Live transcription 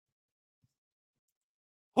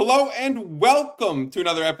Hello and welcome to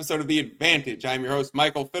another episode of The Advantage. I'm your host,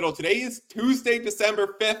 Michael Fiddle. Today is Tuesday,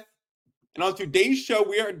 December 5th, and on today's show,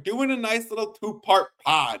 we are doing a nice little two-part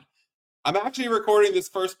pod. I'm actually recording this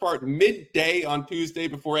first part midday on Tuesday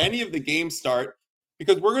before any of the games start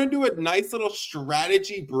because we're going to do a nice little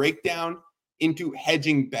strategy breakdown into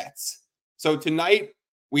hedging bets. So tonight,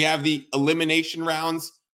 we have the elimination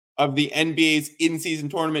rounds of the NBA's in-season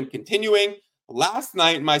tournament continuing. Last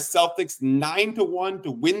night, my Celtics 9-1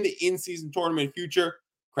 to win the in-season tournament future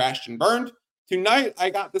crashed and burned. Tonight, I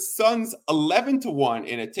got the Suns 11-1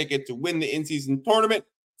 in a ticket to win the in-season tournament.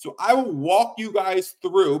 So I will walk you guys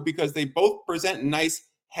through, because they both present nice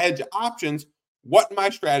hedge options, what my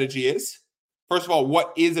strategy is. First of all,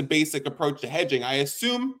 what is a basic approach to hedging? I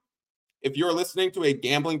assume if you're listening to a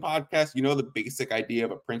gambling podcast, you know the basic idea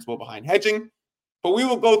of a principle behind hedging. But we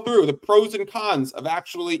will go through the pros and cons of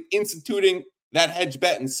actually instituting that hedge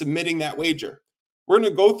bet and submitting that wager. We're going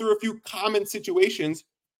to go through a few common situations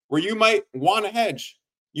where you might want to hedge.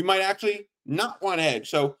 You might actually not want to hedge.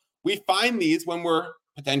 So we find these when we're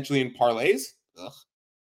potentially in parlays,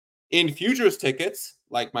 in futures tickets,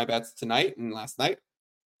 like my bets tonight and last night,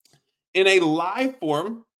 in a live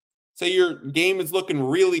form. Say your game is looking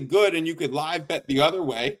really good and you could live bet the other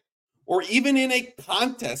way, or even in a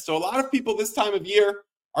contest. So a lot of people this time of year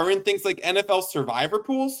are in things like NFL survivor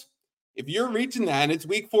pools. If you're reaching that and it's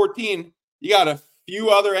week 14, you got a few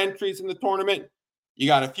other entries in the tournament. You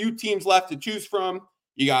got a few teams left to choose from.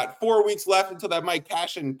 You got 4 weeks left until that might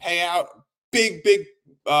cash and pay out big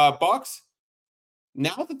bucks.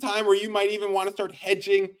 Now's the time where you might even want to start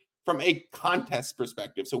hedging from a contest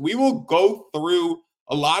perspective. So we will go through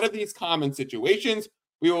a lot of these common situations.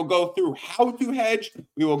 We will go through how to hedge.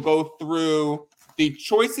 We will go through the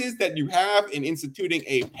choices that you have in instituting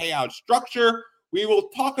a payout structure. We will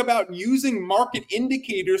talk about using market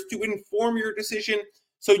indicators to inform your decision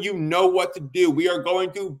so you know what to do. We are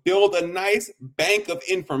going to build a nice bank of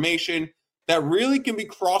information that really can be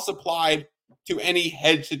cross-applied to any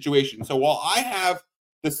hedge situation. So while I have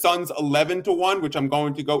the Suns 11-1, which I'm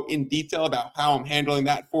going to go in detail about how I'm handling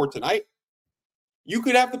that for tonight, you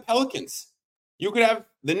could have the Pelicans. You could have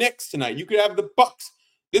the Knicks tonight. You could have the Bucks.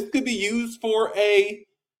 This could be used for a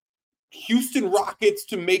Houston Rockets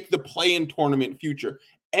to make the play-in tournament future.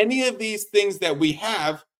 Any of these things that we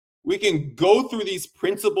have, we can go through these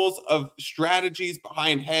principles of strategies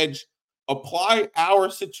behind hedge, apply our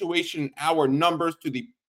situation, our numbers to the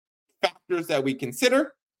factors that we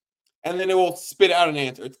consider, and then it will spit out an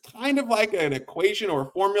answer. It's kind of like an equation or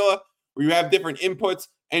a formula where you have different inputs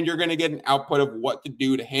and you're going to get an output of what to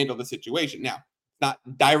do to handle the situation. Now, it's not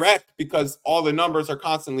direct because all the numbers are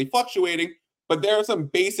constantly fluctuating, but there are some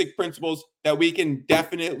basic principles that we can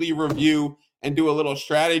definitely review and do a little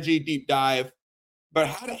strategy deep dive. But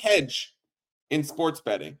how to hedge in sports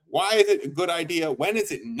betting? Why is it a good idea? When is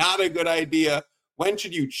it not a good idea? When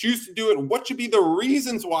should you choose to do it? What should be the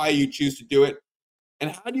reasons why you choose to do it?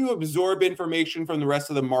 And how do you absorb information from the rest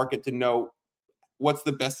of the market to know what's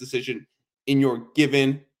the best decision in your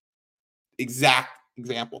given exact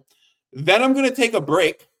example? Then I'm going to take a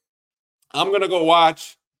break. I'm going to go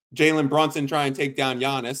watch Jalen Brunson try and take down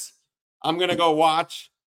Giannis. I'm going to go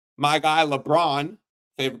watch my guy LeBron,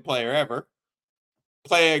 favorite player ever,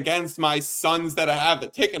 play against my Suns that I have the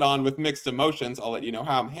ticket on with mixed emotions. I'll let you know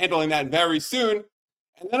how I'm handling that very soon.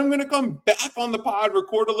 And then I'm going to come back on the pod,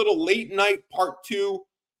 record a little late night part 2,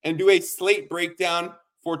 and do a slate breakdown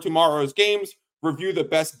for tomorrow's games, review the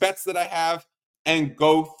best bets that I have, and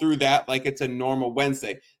go through that like it's a normal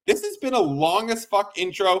Wednesday. This has been a long as fuck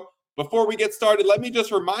intro. Before we get started, let me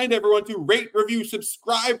just remind everyone to rate, review,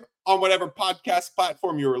 subscribe on whatever podcast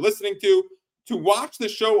platform you are listening to watch the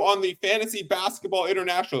show on the Fantasy Basketball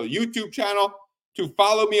International YouTube channel, to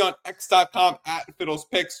follow me on x.com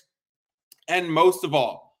 @FiddlesPicks, and most of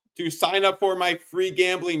all, to sign up for my free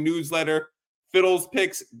gambling newsletter,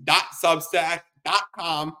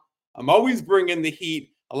 fiddlespicks.substack.com. I'm always bringing the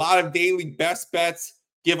heat, a lot of daily best bets,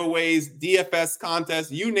 giveaways, DFS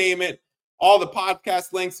contests, you name it. All the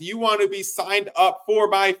podcast links. You want to be signed up for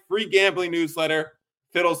my free gambling newsletter,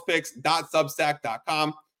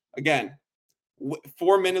 fiddlespicks.substack.com. Again,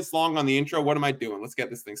 4 minutes long on the intro. What am I doing? Let's get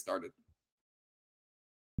this thing started.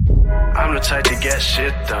 I'm the type to get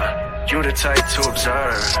shit done. You the type to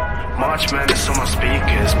observe. March Madness on my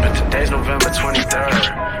speakers, but today's November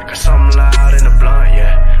 23rd. Got something loud in the blunt,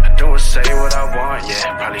 yeah. I do and say what I want,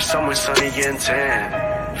 yeah. Probably somewhere sunny getting tan.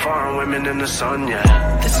 Foreign women in the sun, yeah.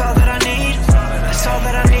 That's all that I need. That's all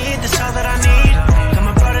that I need. That's all that I need. Got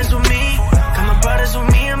my brothers with me. Got my brothers with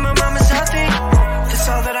me, and my mama's healthy. That's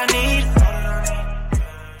all that I need.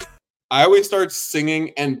 I always start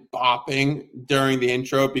singing and bopping during the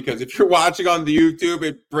intro because if you're watching on the YouTube,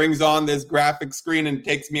 it brings on this graphic screen and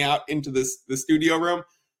takes me out into the studio room.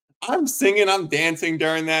 I'm singing, I'm dancing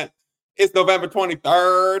during that. It's November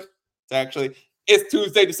 23rd. It's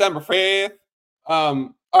Tuesday, December 5th.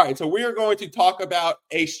 All right, so we are going to talk about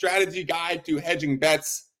a strategy guide to hedging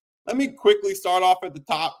bets. Let me quickly start off at the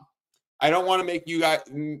top. I don't want to make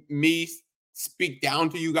me speak down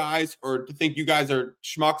to you guys or to think you guys are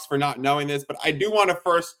schmucks for not knowing this, but I do want to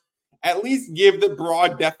first at least give the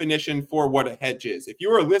broad definition for what a hedge is. If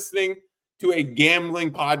you are listening to a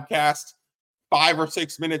gambling podcast 5 or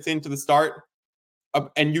 6 minutes into the start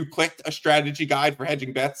and you clicked a strategy guide for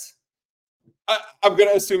hedging bets, I'm going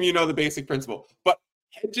to assume you know the basic principle. But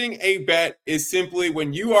hedging a bet is simply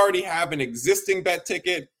when you already have an existing bet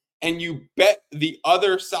ticket and you bet the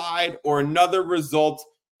other side or another result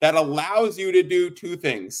that allows you to do two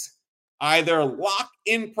things. Either lock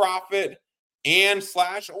in profit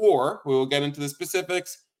or we will get into the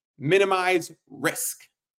specifics, minimize risk.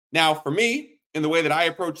 Now, for me, in the way that I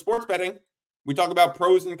approach sports betting, we talk about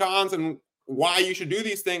pros and cons and why you should do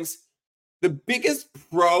these things. The biggest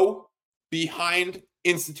pro behind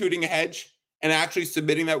instituting a hedge and actually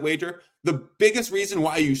submitting that wager, the biggest reason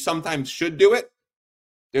why you sometimes should do it,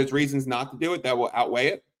 there's reasons not to do it that will outweigh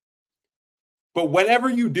it. But whenever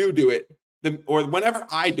you do it, or whenever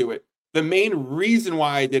I do it, the main reason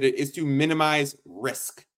why I did it is to minimize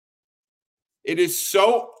risk. It is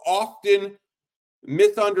so often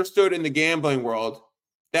misunderstood in the gambling world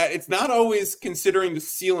that it's not always considering the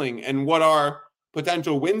ceiling and what our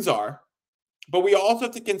potential wins are, but we also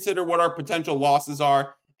have to consider what our potential losses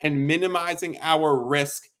are and minimizing our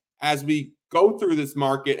risk as we go through this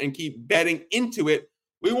market and keep betting into it.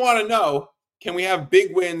 We want to know, can we have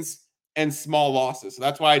big wins and small losses? So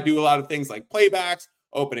that's why I do a lot of things like playbacks,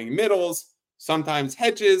 opening middles, sometimes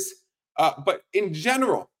hedges. But in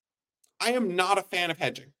general, I am not a fan of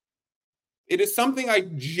hedging. It is something I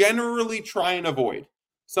generally try and avoid.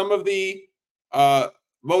 Some of the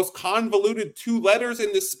most convoluted 2 letters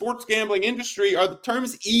in the sports gambling industry are the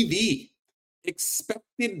terms EV,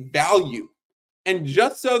 expected value. And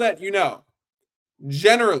just so that you know,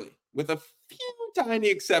 generally, with a few tiny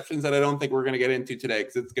exceptions that I don't think we're going to get into today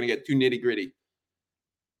because it's going to get too nitty-gritty,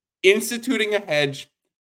 instituting a hedge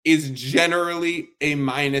is generally a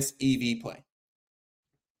minus EV play.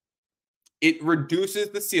 It reduces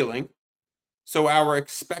the ceiling, so our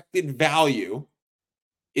expected value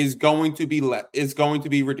is going to be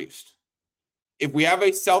reduced. If we have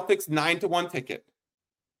a Celtics 9-1 ticket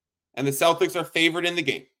and the Celtics are favored in the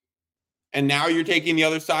game, and now you're taking the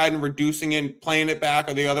other side and reducing it, playing it back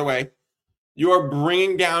or the other way, you are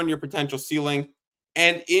bringing down your potential ceiling.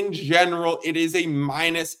 And in general, it is a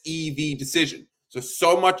minus EV decision.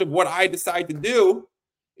 So much of what I decide to do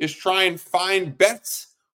is try and find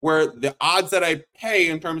bets where the odds that I pay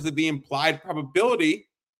in terms of the implied probability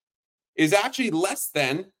is actually less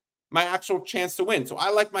than my actual chance to win. So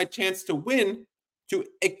I like my chance to win to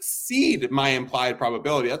exceed my implied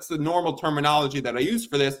probability. That's the normal terminology that I use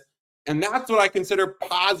for this. And that's what I consider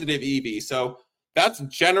positive EV. So that's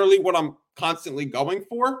generally what I'm constantly going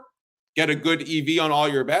for. Get a good EV on all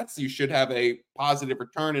your bets. You should have a positive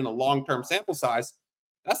return in a long-term sample size.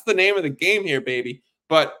 That's the name of the game here, baby.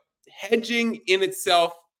 But hedging in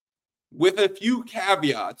itself, with a few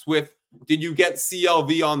caveats, did you get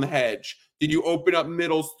CLV on the hedge? Did you open up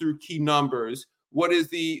middles through key numbers? What is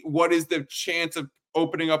the chance of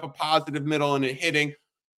opening up a positive middle and it hitting?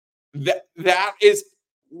 That is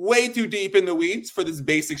way too deep in the weeds for this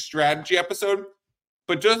basic strategy episode.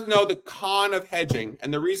 But just know the con of hedging,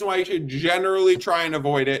 and the reason why you should generally try and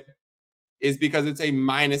avoid it, is because it's a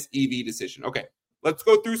minus EV decision. Okay, let's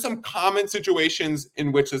go through some common situations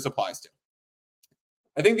in which this applies to.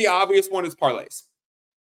 I think the obvious one is parlays.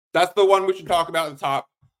 That's the one we should talk about at the top,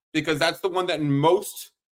 because that's the one that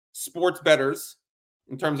most sports bettors,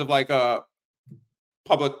 in terms of like a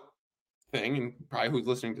public thing, and probably who's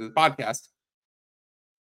listening to this podcast,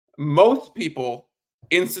 most people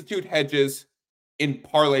institute hedges in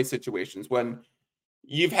parlay situations when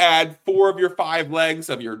you've had 4 of your 5 legs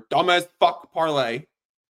of your dumb as fuck parlay,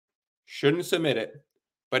 shouldn't submit it,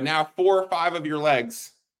 but now 4 or 5 of your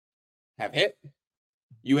legs have hit.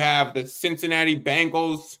 You have the Cincinnati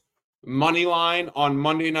Bengals money line on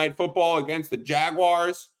Monday Night Football against the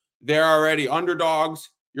Jaguars. They're already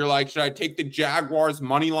underdogs. You're like, should I take the Jaguars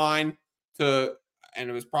money line and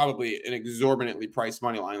it was probably an exorbitantly priced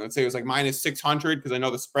money line. Let's say it was like minus 600 because I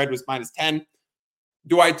know the spread was minus 10.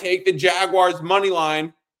 Do I take the Jaguars money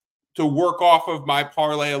line to work off of my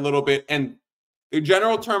parlay a little bit? And the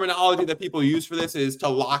general terminology that people use for this is to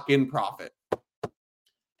lock in profit.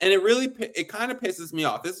 And it kind of pisses me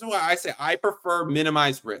off. This is why I say I prefer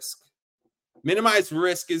minimize risk. Minimize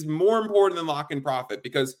risk is more important than lock in profit,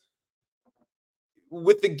 because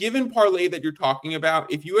with the given parlay that you're talking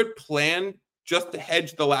about, if you had planned just to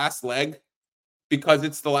hedge the last leg because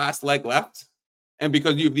it's the last leg left and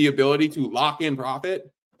because you have the ability to lock in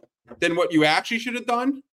profit, then what you actually should have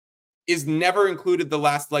done is never included the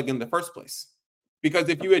last leg in the first place. Because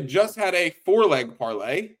if you had just had a 4-leg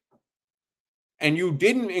parlay and you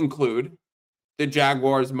didn't include the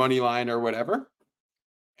Jaguars money line or whatever,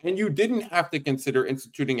 and you didn't have to consider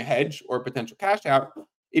instituting a hedge or a potential cash out,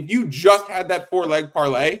 if you just had that 4-leg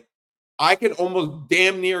parlay, I could almost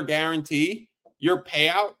damn near guarantee your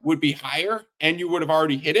payout would be higher and you would have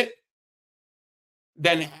already hit it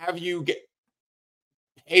than have you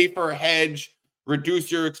pay for a hedge,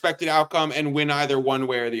 reduce your expected outcome, and win either one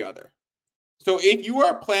way or the other. So if you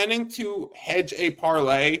are planning to hedge a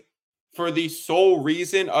parlay for the sole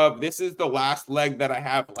reason of this is the last leg that I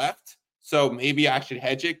have left, so maybe I should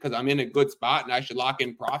hedge it because I'm in a good spot and I should lock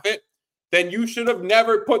in profit, then you should have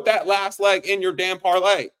never put that last leg in your damn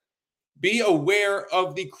parlay. Be aware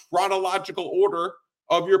of the chronological order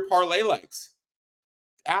of your parlay legs.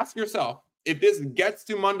 Ask yourself, if this gets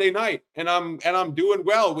to Monday night and I'm doing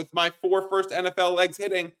well with my 4 first NFL legs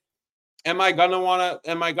hitting, am I gonna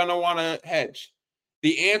wanna hedge?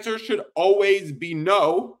 The answer should always be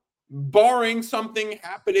no, barring something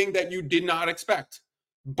happening that you did not expect,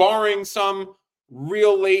 barring some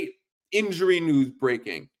real late injury news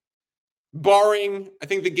breaking, barring, I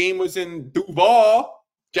think the game was in Duval,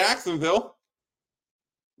 Jacksonville,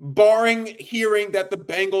 barring hearing that the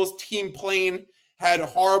Bengals team plane had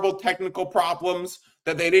horrible technical problems,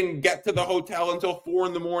 that they didn't get to the hotel until 4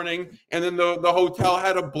 a.m, and then the hotel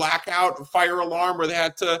had a blackout fire alarm where they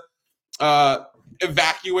had to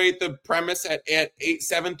evacuate the premise at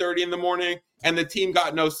 7:30 in the morning, and the team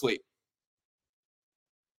got no sleep.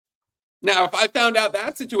 Now, if I found out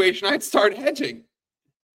that situation, I'd start hedging.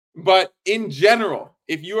 But in general,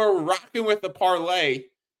 if you are rocking with the parlay,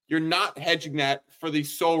 you're not hedging that for the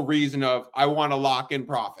sole reason of I want to lock in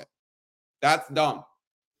profit. That's dumb.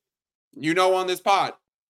 You know, on this pod,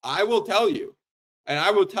 I will tell you, and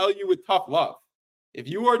I will tell you with tough love, if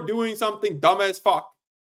you are doing something dumb as fuck,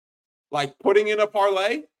 like putting in a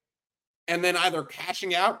parlay and then either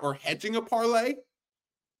cashing out or hedging a parlay,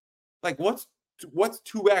 like what's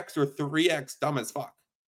 2x or 3x dumb as fuck?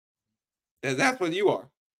 That's what you are.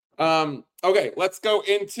 Okay, let's go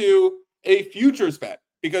into a futures bet,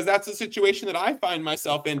 because that's the situation that I find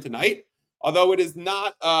myself in tonight. Although it is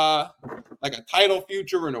not like a title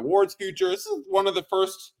future or an awards future, this is one of the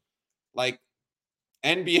first like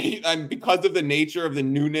NBA, and because of the nature of the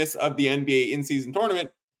newness of the NBA in-season tournament,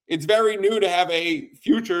 it's very new to have a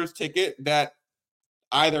futures ticket that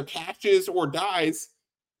either catches or dies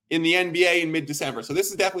in the NBA in mid-December. So this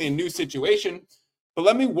is definitely a new situation. But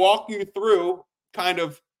let me walk you through kind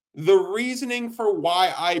of the reasoning for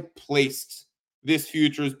why I placed this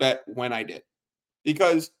futures bet when I did.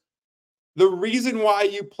 Because the reason why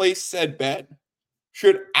you place said bet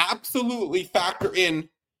should absolutely factor in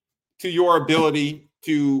to your ability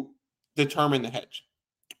to determine the hedge.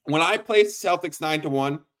 When I placed Celtics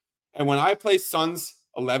 9-1 and when I placed Suns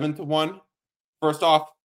 11-1, first off,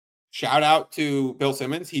 shout out to Bill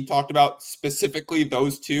Simmons. He talked about specifically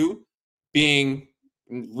those two being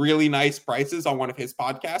really nice prices on one of his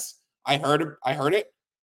podcasts. I heard it.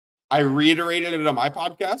 I reiterated it on my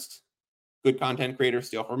podcast. Good content creators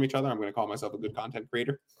steal from each other. I'm going to call myself a good content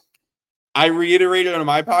creator. I reiterated it on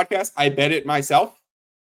my podcast. I bet it myself.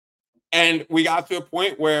 And we got to a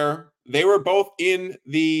point where they were both in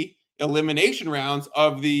the elimination rounds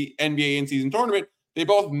of the NBA in-season tournament. They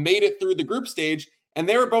both made it through the group stage, and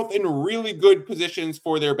they were both in really good positions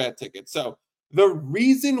for their bet tickets. So the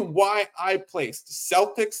reason why I placed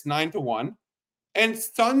Celtics 9-1 and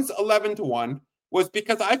Suns 11-1 was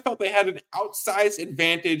because I felt they had an outsized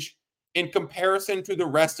advantage in comparison to the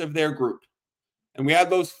rest of their group. And we had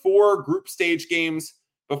those 4 group stage games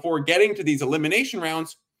before getting to these elimination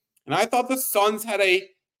rounds. And I thought the Suns had a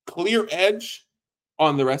clear edge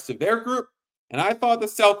on the rest of their group. And I thought the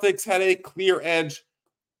Celtics had a clear edge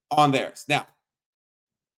on theirs. Now,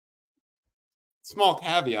 small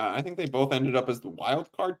caveat, I think they both ended up as the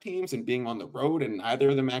wild card teams and being on the road, and neither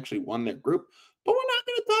of them actually won their group. But we're not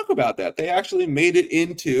going to talk about that. They actually made it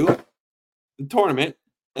into the tournament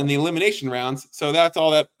and the elimination rounds. So that's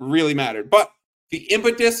all that really mattered. But the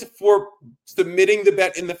impetus for submitting the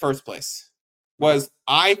bet in the first place was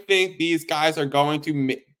I think these guys are going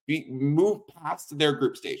to move past their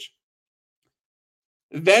group stage.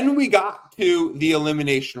 Then we got to the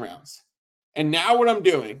elimination rounds. And now what I'm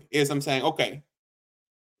doing is I'm saying, okay,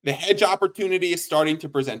 the hedge opportunity is starting to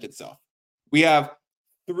present itself. We have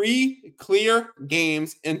 3 clear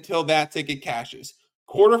games until that ticket cashes.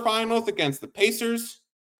 Quarterfinals against the Pacers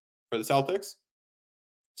for the Celtics.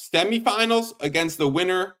 Semifinals against the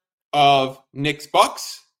winner of Knicks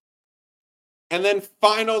Bucks. And then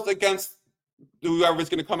finals against whoever's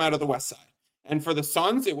going to come out of the West Side. And for the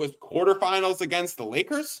Suns, it was quarterfinals against the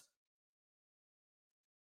Lakers.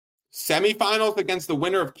 Semifinals against the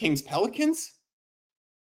winner of Kings Pelicans.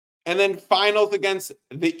 And then finals against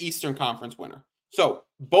the Eastern Conference winner. So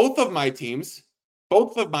both of my teams,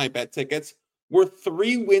 both of my bet tickets were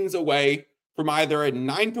 3 wins away from either a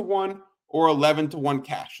 9-1 or 11-1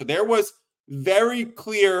 cash. So there was very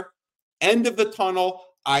clear end of the tunnel.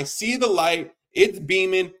 I see the light. It's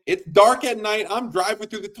beaming. It's dark at night. I'm driving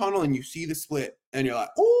through the tunnel and you see the split. And you're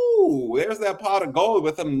like, ooh, there's that pot of gold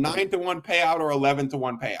with a 9-1 payout or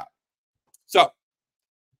 11-1 payout. So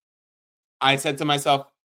I said to myself,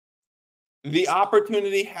 the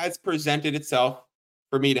opportunity has presented itself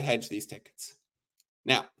for me to hedge these tickets.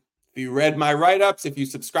 Now, if you read my write-ups, if you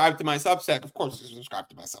subscribe to my Substack, of course you subscribe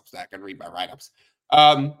to my Substack and read my write-ups,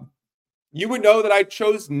 you would know that I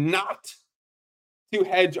chose not to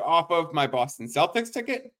hedge off of my Boston Celtics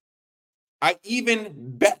ticket. I even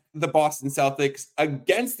bet the Boston Celtics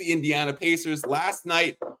against the Indiana Pacers last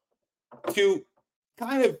night to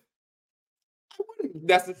kind of, I wouldn't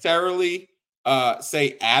necessarily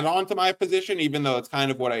say add on to my position, even though it's kind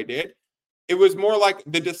of what I did. It was more like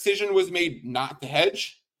the decision was made not to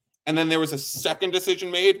hedge. And then there was a second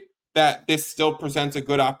decision made that this still presents a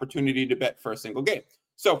good opportunity to bet for a single game.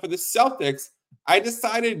 So for the Celtics, I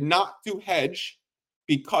decided not to hedge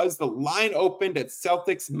because the line opened at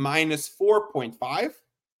Celtics minus 4.5.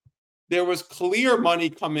 There was clear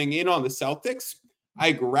money coming in on the Celtics.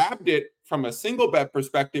 I grabbed it from a single bet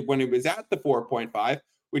perspective when it was at the 4.5,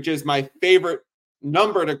 which is my favorite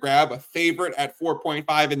number to grab, a favorite at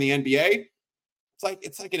 4.5 in the NBA.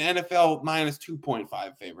 It's like an NFL minus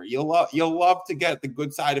 2.5 favor. You'll love to get the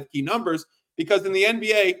good side of key numbers because in the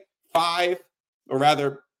NBA,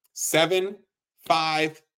 7,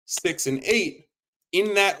 5, 6, and 8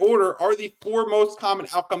 in that order are the 4 most common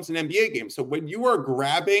outcomes in NBA games. So when you are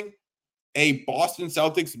grabbing a Boston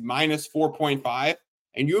Celtics minus 4.5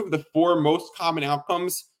 and you have the 4 most common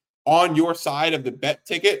outcomes on your side of the bet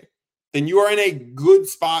ticket, then you are in a good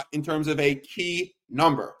spot in terms of a key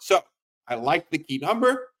number. So I like the key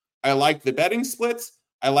number. I like the betting splits.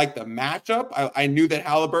 I like the matchup. I knew that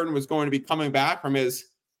Halliburton was going to be coming back from his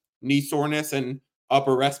knee soreness and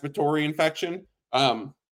upper respiratory infection.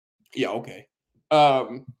 Okay.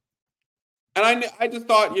 And I just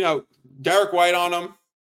thought, Derek White on him,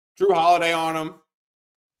 Drew Holiday on him.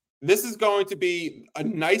 This is going to be a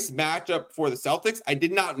nice matchup for the Celtics. I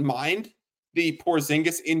did not mind the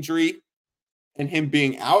Porzingis injury and him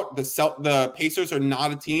being out. The Pacers are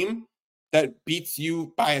not a team that beats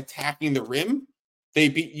you by attacking the rim. They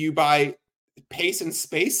beat you by pace and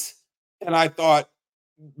space. And I thought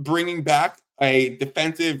bringing back a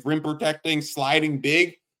defensive rim protecting sliding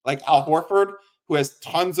big like Al Horford, who has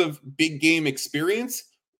tons of big game experience,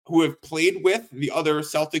 who have played with the other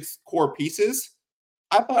Celtics core pieces,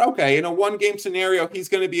 I thought, okay, in a 1-game scenario, he's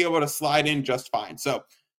going to be able to slide in just fine. So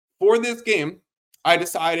for this game, I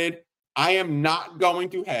decided I am not going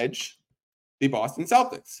to hedge the Boston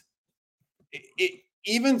Celtics.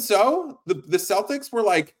 Even so, the Celtics were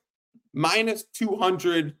like minus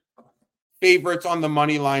 200 favorites on the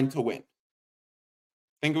money line to win. I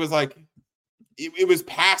think it was like, it was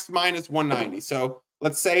past minus 190. So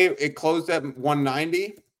let's say it closed at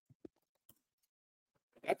 190.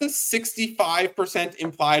 That's a 65%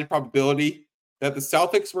 implied probability that the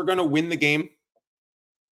Celtics were going to win the game.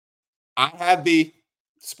 I had the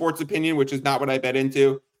sports opinion, which is not what I bet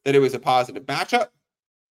into, that it was a positive matchup.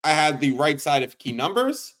 I had the right side of key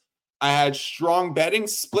numbers. I had strong betting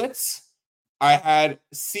splits. I had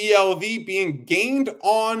CLV being gained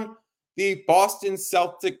on the Boston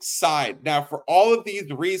Celtics side. Now, for all of these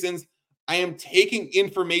reasons, I am taking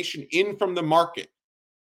information in from the market.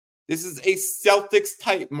 This is a Celtics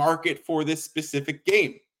type market for this specific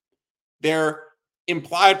game. Their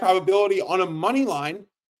implied probability on a money line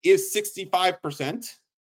is 65%.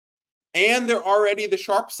 And they're already the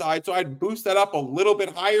sharp side, so I'd boost that up a little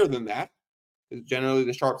bit higher than that. Because generally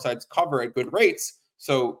the sharp sides cover at good rates.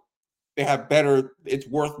 So they have better, it's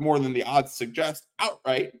worth more than the odds suggest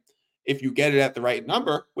outright. If you get it at the right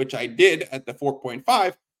number, which I did at the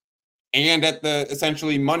 4.5, and at the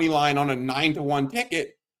essentially money line on a 9-1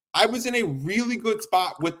 ticket, I was in a really good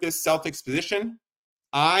spot with this Celtics position.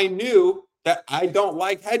 I knew that I don't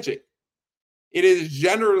like hedging. It is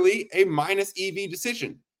generally a minus EV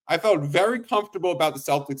decision. I felt very comfortable about the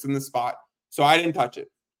Celtics in this spot, so I didn't touch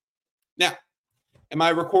it. Now, am I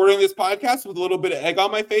recording this podcast with a little bit of egg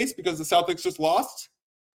on my face because the Celtics just lost?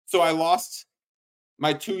 So I lost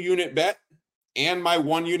my 2-unit bet and my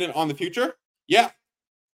 1 unit on the future? Yeah.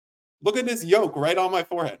 Look at this yolk right on my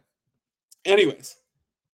forehead. Anyways,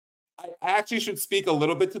 I actually should speak a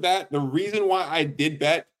little bit to that. The reason why I did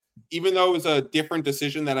bet, even though it was a different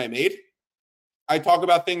decision that I made, I talk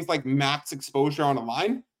about things like max exposure on a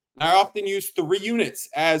line. And I often use 3 units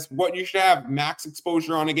as what you should have max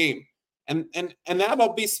exposure on a game. And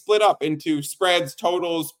that'll be split up into spreads,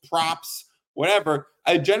 totals, props, whatever.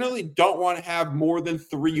 I generally don't want to have more than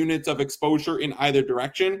 3 units of exposure in either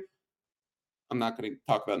direction. I'm not going to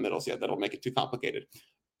talk about middles yet. That'll make it too complicated.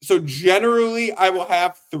 So generally, I will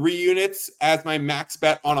have 3 units as my max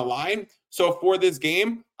bet on a line. So for this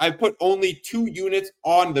game, I put only 2 units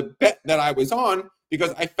on the bet that I was on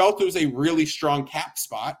because I felt it was a really strong cap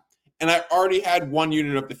spot, and I already had 1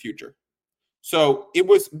 unit of the future. So it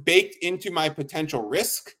was baked into my potential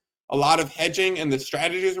risk. A lot of hedging and the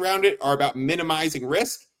strategies around it are about minimizing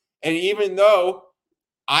risk. And even though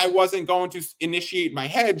I wasn't going to initiate my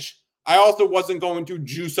hedge, I also wasn't going to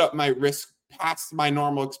juice up my risk past my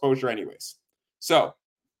normal exposure anyways. So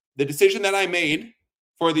the decision that I made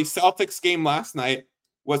for the Celtics game last night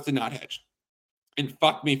was to not hedge. And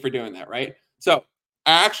fuck me for doing that, right? So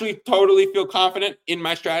I actually totally feel confident in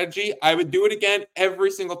my strategy. I would do it again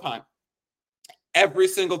every single time. Every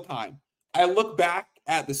single time. I look back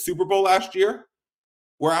at the Super Bowl last year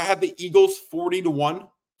where I had the Eagles 40-1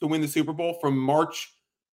 to win the Super Bowl from March.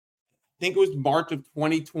 I think it was March of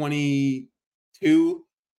 2022.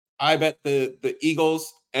 I bet the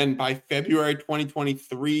Eagles, and by February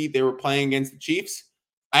 2023, they were playing against the Chiefs.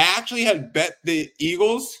 I actually had bet the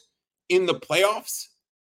Eagles in the playoffs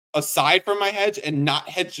aside from my hedge and not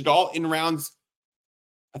hedged at all in rounds.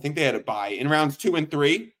 I think they had a bye in rounds 2 and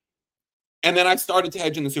 3. And then I started to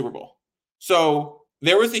hedge in the Super Bowl. So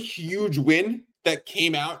there was a huge win that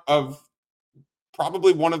came out of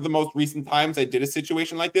probably one of the most recent times I did a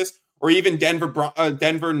situation like this, or even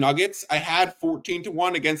Denver Nuggets. I had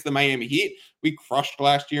 14-1 against the Miami Heat. We crushed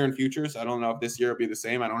last year in futures. I don't know if this year will be the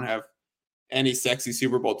same. I don't have any sexy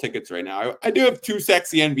Super Bowl tickets right now. I do have 2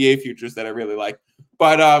 sexy NBA futures that I really like.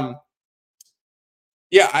 But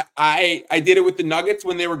yeah, I did it with the Nuggets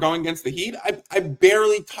when they were going against the Heat. I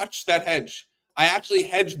barely touched that hedge. I actually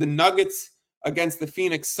hedged the Nuggets against the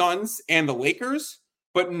Phoenix Suns and the Lakers,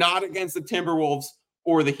 but not against the Timberwolves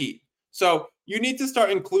or the Heat. So you need to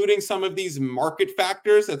start including some of these market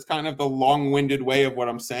factors. That's kind of the long-winded way of what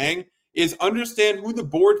I'm saying, is understand who the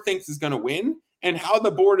board thinks is going to win and how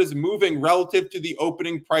the board is moving relative to the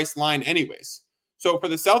opening price line anyways. So for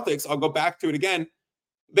the Celtics, I'll go back to it again.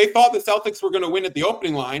 They thought the Celtics were going to win at the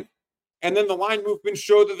opening line, and then the line movement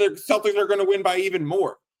showed that the Celtics are going to win by even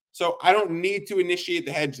more. So I don't need to initiate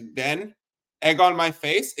the hedge then. Egg on my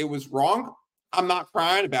face. It was wrong. I'm not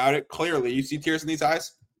crying about it. Clearly, you see tears in these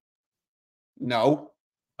eyes? No.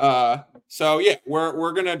 So yeah,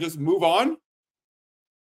 we're gonna just move on,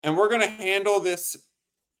 and we're gonna handle this.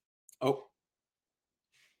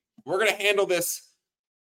 We're gonna handle this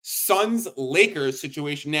Suns Lakers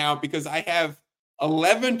situation now because I have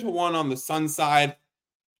 11-1 on the Suns side,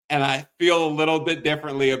 and I feel a little bit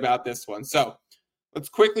differently about this one. So let's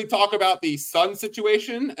quickly talk about the Suns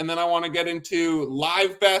situation, and then I want to get into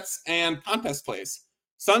live bets and contest plays.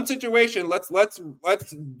 Sun situation, let's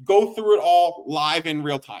go through it all live in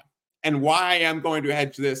real time and why I am going to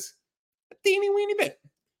hedge this a teeny weeny bit.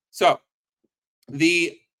 So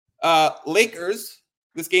the Lakers,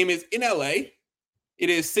 this game is in LA.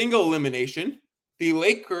 It is single elimination. The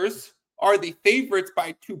Lakers are the favorites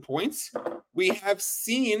by 2 points. We have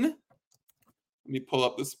seen, let me pull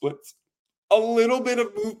up the splits, a little bit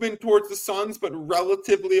of movement towards the Suns, but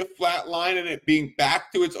relatively a flat line and it being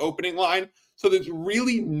back to its opening line. So there's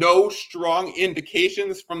really no strong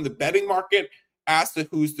indications from the betting market as to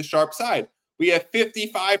who's the sharp side. We have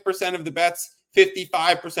 55% of the bets,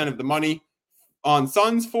 55% of the money on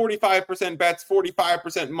Suns, 45% bets,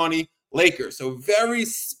 45% money, Lakers. So very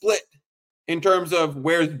split in terms of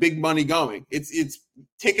where's big money going. It's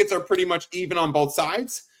tickets are pretty much even on both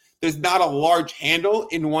sides. There's not a large handle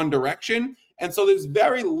in one direction. And so there's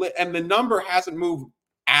and the number hasn't moved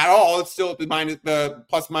at all. It's still at the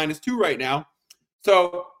plus minus 2 right now.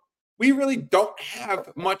 So we really don't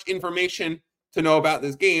have much information to know about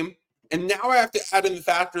this game. And now I have to add in the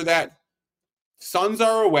factor that Suns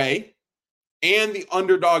are away and the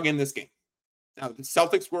underdog in this game. Now, the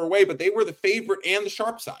Celtics were away, but they were the favorite and the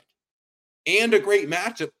sharp side. And a great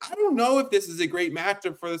matchup. I don't know if this is a great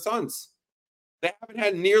matchup for the Suns. They haven't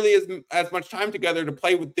had nearly as much time together to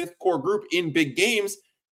play with this core group in big games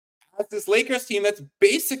as this Lakers team that's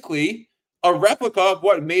basically a replica of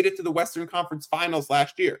what made it to the Western Conference Finals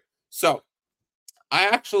last year. So I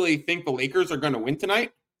actually think the Lakers are going to win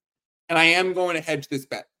tonight, and I am going to hedge this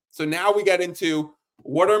bet. So now we get into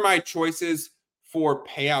what are my choices for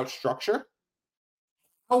payout structure?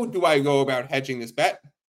 How do I go about hedging this bet?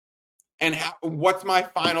 And what's my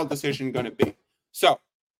final decision going to be? So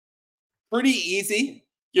pretty easy.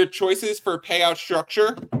 Your choices for payout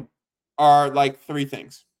structure are like three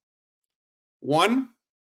things. One,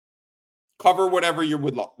 cover whatever you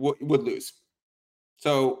would lose.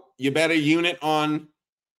 So you bet a unit on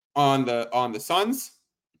the Suns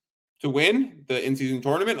to win the in-season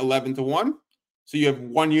tournament, 11-1. So you have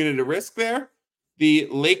 1 unit of risk there. The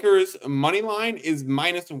Lakers money line is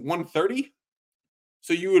minus 130.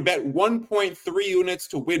 So you would bet 1.3 units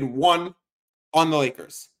to win 1 on the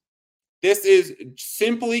Lakers. This is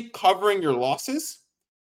simply covering your losses.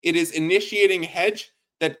 It is initiating a hedge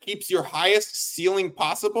that keeps your highest ceiling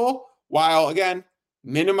possible while, again,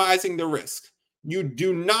 minimizing the risk. You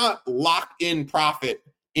do not lock in profit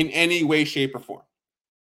in any way, shape, or form.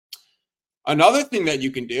 Another thing that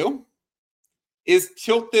you can do is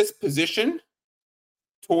tilt this position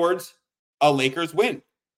towards a Lakers win.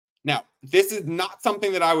 Now, this is not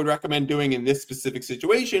something that I would recommend doing in this specific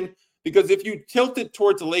situation, because if you tilt it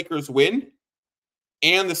towards a Lakers win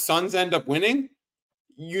and the Suns end up winning,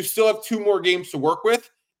 you still have 2 more games to work with,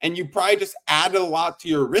 and you probably just added a lot to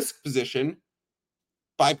your risk position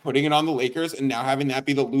by putting it on the Lakers and now having that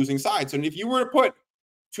be the losing side. So if you were to put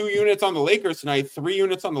 2 units on the Lakers tonight, 3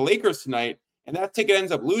 units on the Lakers tonight, and that ticket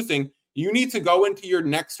ends up losing, you need to go into your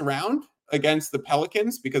next round against the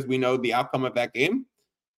Pelicans, because we know the outcome of that game.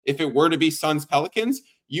 If it were to be Suns Pelicans,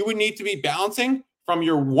 you would need to be balancing from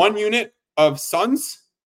your 1 unit of Suns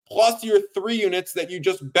plus your 3 units that you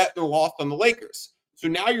just bet and lost on the Lakers. So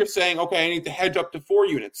now you're saying, okay, I need to hedge up to 4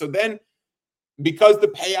 units. So then, because the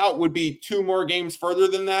payout would be 2 more games further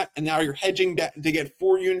than that, and now you're hedging to get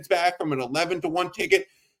 4 units back from an 11-1 ticket,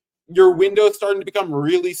 your window is starting to become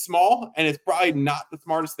really small, and it's probably not the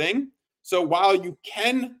smartest thing. So while you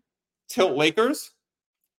can tilt Lakers,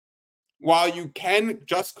 while you can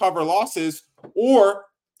just cover losses, or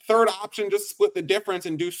third option, just split the difference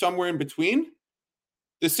and do somewhere in between,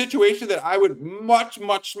 the situation that I would much,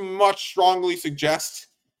 much, much strongly suggest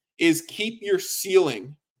is keep your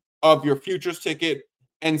ceiling of your futures ticket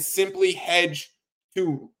and simply hedge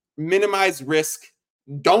to minimize risk.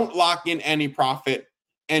 Don't lock in any profit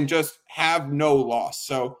and just have no loss.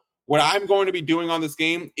 So what I'm going to be doing on this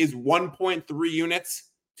game is 1.3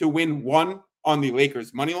 units to win 1 on the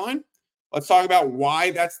Lakers money line. Let's talk about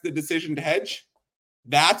why that's the decision to hedge.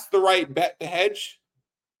 That's the right bet to hedge,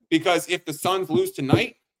 because if the Suns lose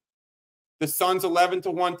tonight, the Suns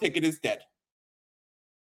 11-1 ticket is dead.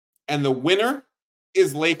 And the winner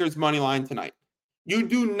is Lakers money line tonight. You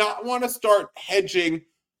do not want to start hedging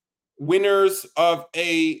winners of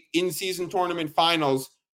a in-season tournament finals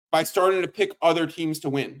by starting to pick other teams to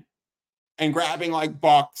win and grabbing like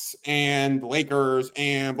Bucks and Lakers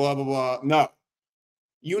and blah, blah, blah. No.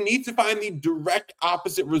 You need to find the direct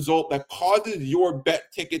opposite result that causes your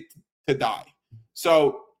bet ticket to die.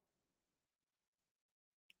 So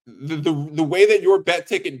the way that your bet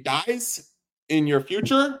ticket dies in your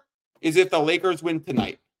future is if the Lakers win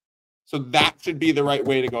tonight. So that should be the right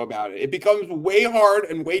way to go about it. It becomes way hard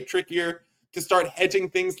and way trickier to start hedging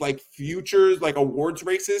things like futures, like awards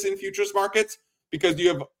races in futures markets, because you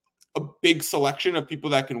have a big selection of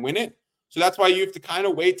people that can win it. So that's why you have to kind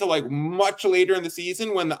of wait till like much later in the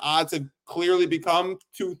season when the odds have clearly become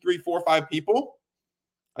 2, 3, 4, 5 people.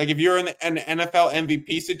 Like if you're in an NFL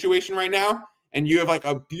MVP situation right now and you have like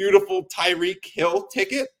a beautiful Tyreek Hill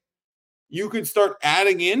ticket, you could start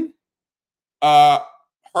adding in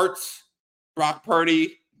Hurts, Brock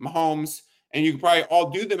Purdy, Mahomes, and you can probably all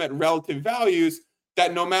do them at relative values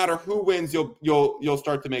that no matter who wins, you'll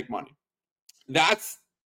start to make money. That's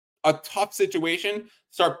a tough situation.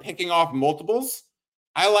 Start picking off multiples.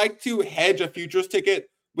 I like to hedge a futures ticket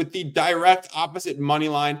with the direct opposite money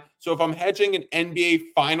line. So if I'm hedging an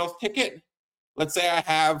NBA Finals ticket, let's say I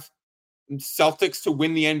have Celtics to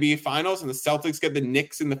win the NBA Finals and the Celtics get the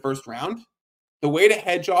Knicks in the first round. The way to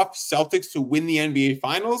hedge off Celtics to win the NBA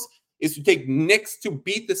Finals is to take Knicks to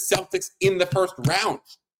beat the Celtics in the first round.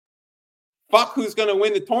 Fuck who's going to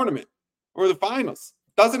win the tournament or the finals.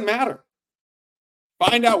 Doesn't matter.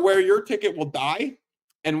 Find out where your ticket will die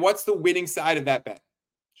and what's the winning side of that bet.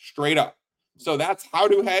 Straight up. So that's how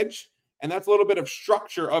to hedge, and that's a little bit of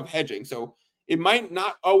structure of hedging. So it might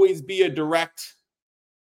not always be a direct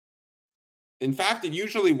In fact, it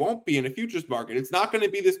usually won't be in a futures market. It's not going to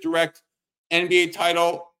be this direct NBA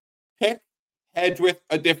title pick hedged with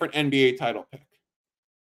a different NBA title pick.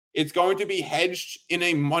 It's going to be hedged in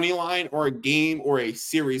a money line or a game or a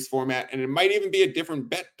series format, and it might even be a different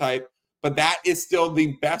bet type, but that is still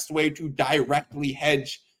the best way to directly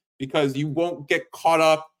hedge because you won't get caught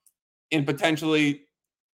up in potentially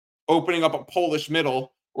opening up a Polish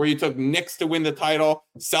middle where you took Knicks to win the title,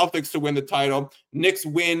 Celtics to win the title, Knicks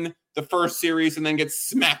win the first series and then get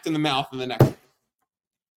smacked in the mouth in the next.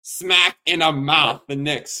 Smacked in the mouth, the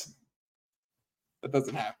Knicks. That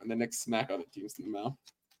doesn't happen. The Knicks smack other teams in the mouth.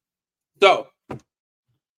 So,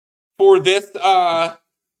 for this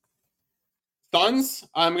Suns,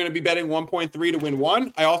 I'm going to be betting 1.3 to win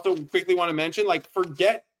 1. I also quickly want to mention,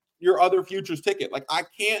 forget your other futures ticket. I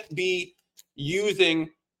can't be using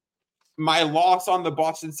my loss on the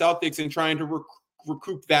Boston Celtics and trying to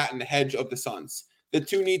recoup that in the hedge of the Suns. The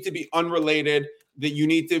two need to be unrelated. That you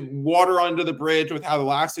need to water under the bridge with how the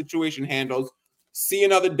last situation handles. See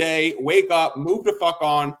another day, wake up, move the fuck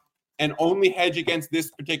on, and only hedge against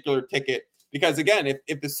this particular ticket. Because again,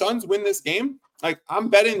 if the Suns win this game, I'm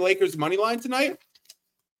betting Lakers money line tonight.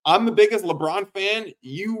 I'm the biggest LeBron fan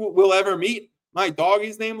you will ever meet. My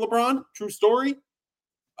doggy's named LeBron. True story.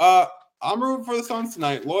 I'm rooting for the Suns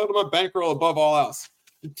tonight. Loyal to my bankroll above all else.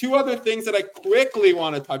 The two other things that I quickly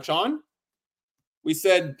want to touch on. We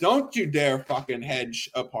said, don't you dare fucking hedge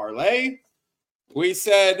a parlay. We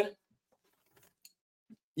said,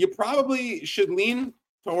 you probably should lean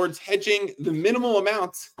towards hedging the minimal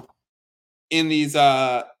amounts in these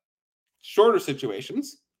shorter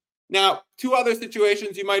situations. Now, two other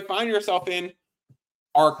situations you might find yourself in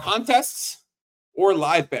are contests or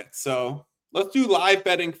live bets. So let's do live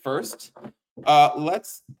betting first.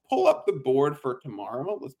 Let's pull up the board for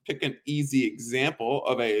tomorrow. Let's pick an easy example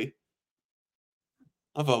of a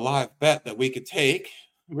live bet that we could take.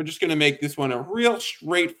 We're just going to make this one a real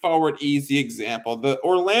straightforward, easy example. The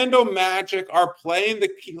Orlando Magic are playing the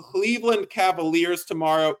Cleveland Cavaliers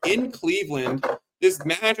tomorrow in Cleveland. This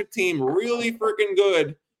Magic team really freaking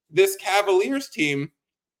good. This Cavaliers team,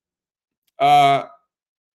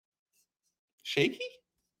 shaky?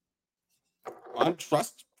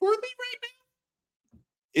 Untrustworthy right now?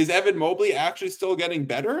 Is Evan Mobley actually still getting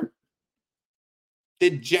better?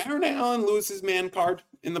 Did Jarrett Allen lose his man card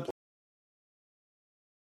in the play?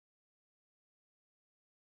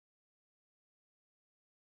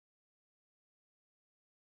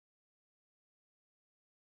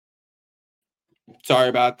 Sorry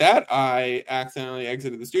about that. I accidentally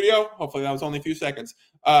exited the studio. Hopefully that was only a few seconds.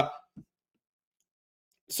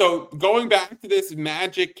 So going back to this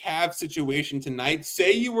Magic Cavs situation tonight,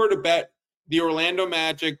 say you were to bet the Orlando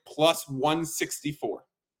Magic plus 164.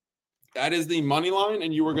 That is the money line,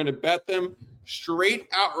 and you were going to bet them straight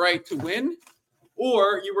outright to win,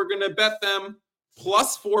 or you were going to bet them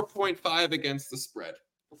plus 4.5 against the spread.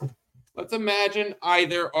 Let's imagine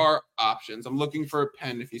either are options. I'm looking for a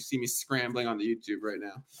pen if you see me scrambling on the YouTube right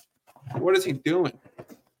now. What is he doing?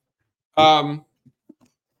 All right,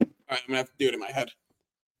 I'm going to have to do it in my head.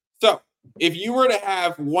 So if you were to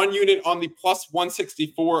have one unit on the plus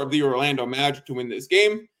 164 of the Orlando Magic to win this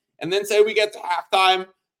game, and then say we get to halftime,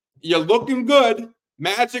 you're looking good,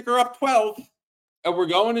 Magic are up 12, and we're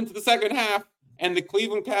going into the second half, and the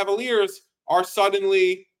Cleveland Cavaliers are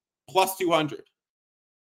suddenly plus 200.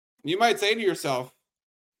 You might say to yourself,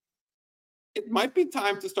 it might be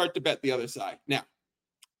time to start to bet the other side. Now,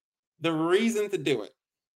 the reason to do it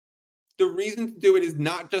is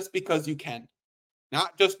not just because you can,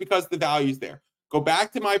 not just because the value's there. Go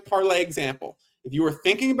back to my parlay example. If you were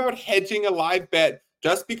thinking about hedging a live bet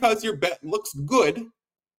just because your bet looks good,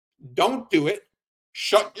 don't do it.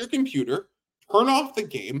 Shut your computer, turn off the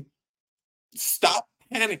game, stop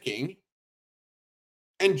panicking,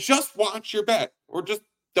 and just watch your bet, or just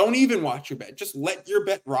don't even watch your bet. Just let your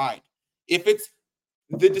bet ride. If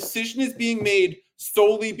the decision is being made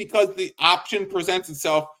solely because the option presents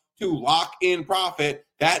itself to lock in profit,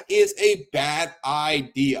 that is a bad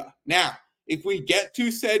idea. Now, if we get to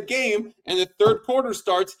said game and the third quarter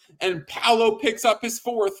starts and Paolo picks up his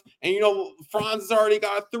fourth and, Franz has already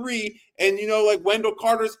got 3 and, Wendell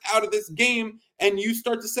Carter's out of this game and you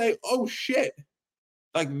start to say, oh, shit,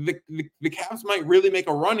 the Cavs might really make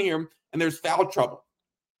a run here and there's foul trouble.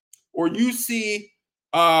 Or you see,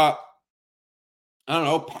 Paolo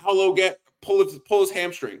pull his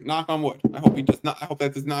hamstring. Knock on wood. I hope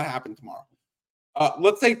that does not happen tomorrow.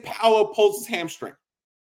 Let's say Paolo pulls his hamstring.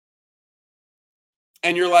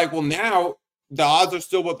 And you're like, well, now the odds are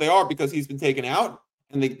still what they are because he's been taken out.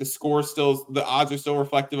 And the odds are still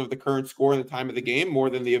reflective of the current score and the time of the game more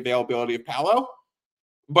than the availability of Paolo.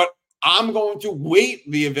 But I'm going to weight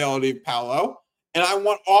the availability of Paolo, and I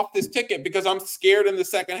want off this ticket because I'm scared in the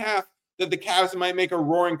second half that the Cavs might make a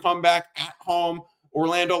roaring comeback at home.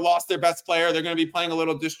 Orlando lost their best player. They're going to be playing a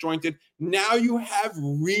little disjointed. Now you have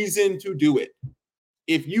reason to do it.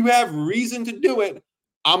 If you have reason to do it,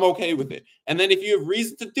 I'm okay with it. And then if you have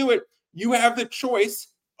reason to do it, you have the choice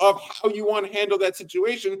of how you want to handle that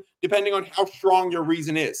situation depending on how strong your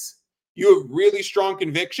reason is. You have really strong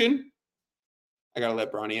conviction. I got to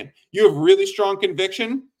let Bronny in. You have really strong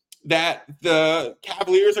conviction that the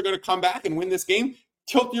Cavaliers are going to come back and win this game.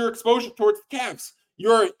 Tilt your exposure towards the Cavs.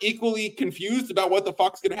 You're equally confused about what the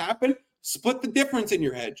fuck's going to happen. Split the difference in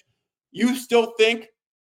your hedge. You still think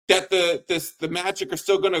that the Magic are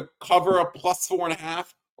still going to cover a +4.5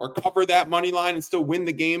 or cover that money line and still win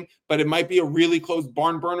the game, but it might be a really close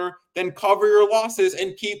barn burner, then cover your losses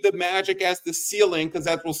and keep the Magic as the ceiling because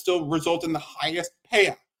that will still result in the highest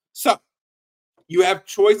payout. So you have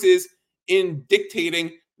choices in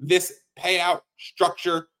dictating this payout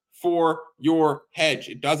structure for your hedge.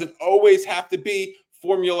 It doesn't always have to be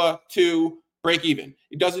formula to break even.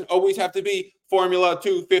 It doesn't always have to be formula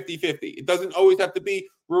to 50-50. It doesn't always have to be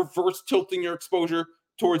reverse tilting your exposure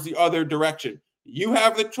towards the other direction. You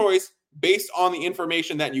have the choice based on the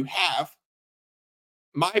information that you have.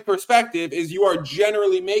 My perspective is you are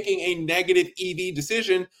generally making a negative EV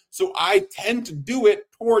decision, so I tend to do it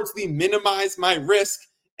towards the minimize my risk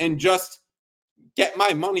and just get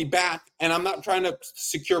my money back, and I'm not trying to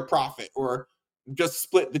secure profit or just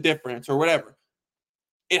split the difference or whatever.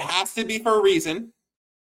 It has to be for a reason.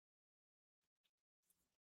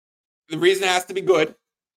 The reason has to be good.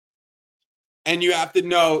 And you have to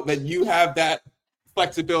know that you have that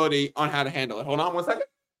flexibility on how to handle it. Hold on 1 second.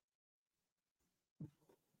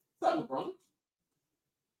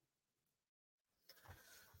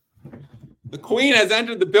 The queen has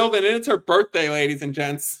entered the building, and it's her birthday, ladies and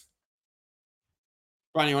gents.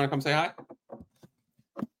 Ronnie, you want to come say hi?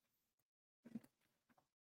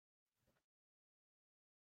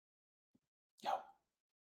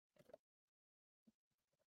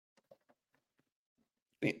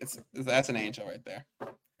 That's an angel right there.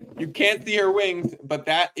 You can't see her wings, but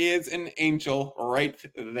that is an angel right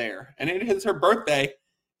there. And it is her birthday.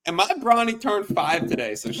 And my Bronny turned 5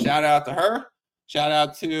 today. So shout out to her. Shout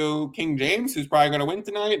out to King James, who's probably going to win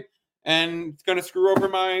tonight. And it's going to screw over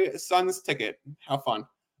my son's ticket. How fun.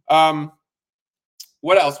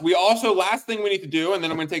 What else? We also, last thing we need to do, and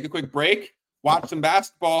then I'm going to take a quick break, watch some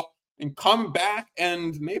basketball, and come back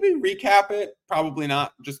and maybe recap it. Probably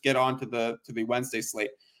not. Just get on to the Wednesday slate.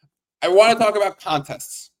 I want to talk about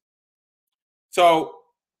contests. So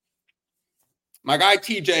my guy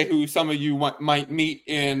TJ, who some of you might meet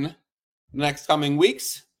in the next coming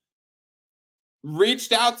weeks,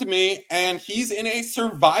 reached out to me, and he's in a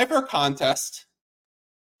Survivor contest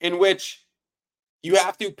in which you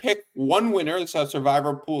have to pick one winner. This is how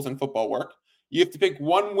Survivor pools and football work. You have to pick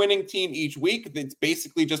one winning team each week. It's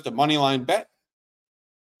basically just a money line bet.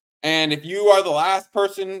 And if you are the last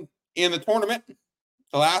person in the tournament,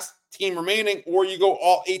 the last team remaining, or you go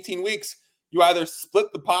all 18 weeks, you either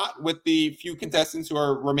split the pot with the few contestants who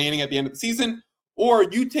are remaining at the end of the season, or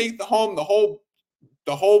you take the whole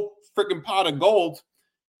freaking pot of gold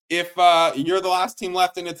if you're the last team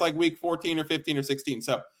left and it's like week 14 or 15 or 16.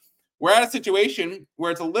 So we're at a situation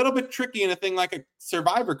where it's a little bit tricky in a thing like a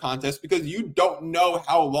Survivor contest because you don't know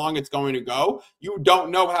how long it's going to go. You don't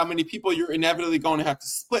know how many people you're inevitably going to have to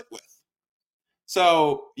split with.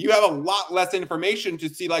 So you have a lot less information to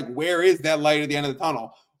see, like, where is that light at the end of the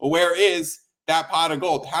tunnel? Or where is that pot of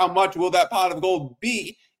gold? How much will that pot of gold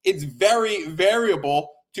be? It's very variable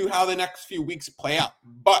to how the next few weeks play out.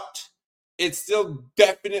 But it still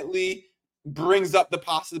definitely brings up the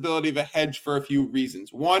possibility of a hedge for a few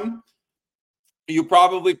reasons. One, you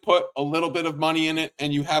probably put a little bit of money in it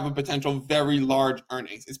and you have a potential very large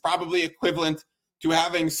earnings. It's probably equivalent to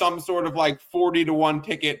having some sort of like 40-1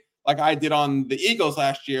 ticket like I did on the Eagles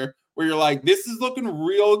last year, where you're like, this is looking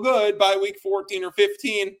real good by week 14 or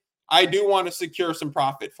 15. I do want to secure some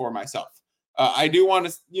profit for myself. I do want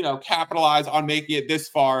to, capitalize on making it this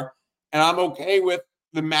far. And I'm okay with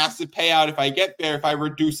the massive payout if I get there, if I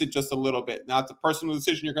reduce it just a little bit. Now, it's a personal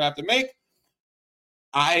decision you're going to have to make.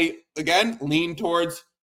 I, again, lean towards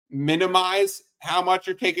minimize how much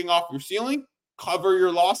you're taking off your ceiling, cover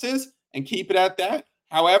your losses, and keep it at that.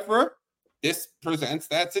 However, this presents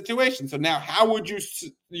that situation. So now how would you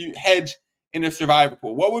hedge in a Survivor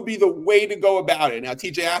pool? What would be the way to go about it? Now,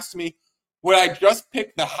 TJ asked me, would I just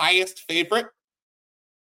pick the highest favorite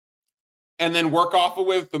and then work off of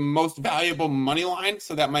with the most valuable money line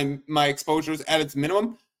so that my exposure is at its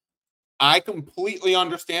minimum? I completely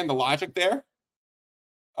understand the logic there.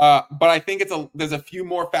 But I think there's a few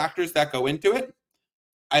more factors that go into it.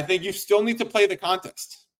 I think you still need to play the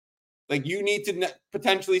contest. Like, you need to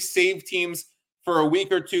potentially save teams for a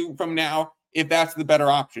week or two from now if that's the better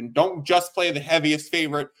option. Don't just play the heaviest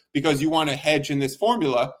favorite because you want to hedge in this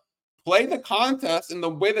formula. Play the contest in the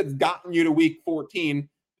way that's gotten you to week 14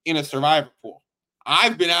 in a survivor pool.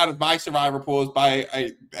 I've been out of my survivor pools by,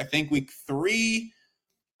 I think, week 3.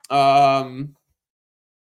 I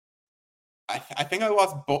think I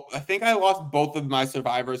lost both. I think I lost both of my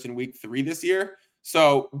survivors in week 3 this year.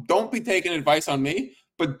 So don't be taking advice on me,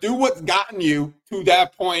 but do what's gotten you to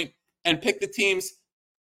that point and pick the teams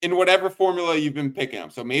in whatever formula you've been picking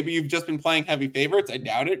them. So maybe you've just been playing heavy favorites. I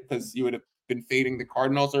doubt it, because you would have been fading the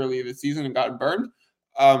Cardinals earlier this season and gotten burned.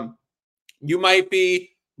 You might be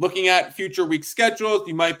looking at future week schedules.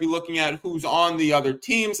 You might be looking at who's on the other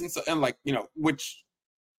teams and like, you know,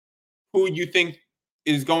 who you think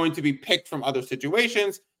is going to be picked from other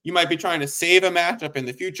situations. You might be trying to save a matchup in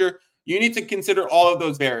the future. You need to consider all of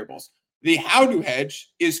those variables. The how to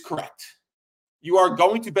hedge is correct. You are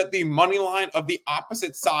going to bet the money line of the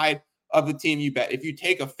opposite side of the team you bet. If you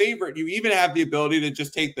take a favorite, you even have the ability to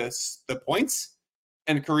just take the points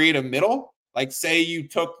and create a middle. Like, say you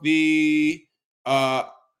took the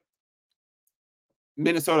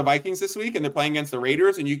Minnesota Vikings this week and they're playing against the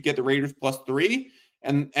Raiders, and you get the Raiders +3,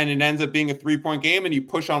 and it ends up being a 3-point game, and you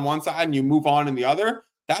push on one side and you move on in the other.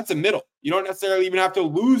 That's a middle. You don't necessarily even have to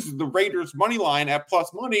lose the Raiders money line at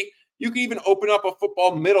plus money. You can even open up a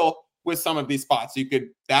football middle with some of these spots.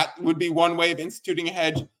 That would be one way of instituting a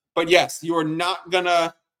hedge. But yes, you are not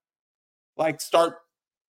gonna start.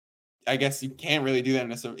 I guess you can't really do that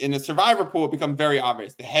in a survivor pool. It becomes very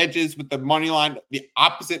obvious. The hedges with the money line, the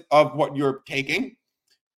opposite of what you're taking.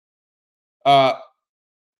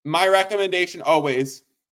 My recommendation always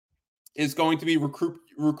is going to be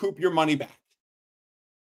recoup your money back.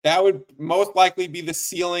 That would most likely be the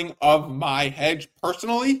ceiling of my hedge.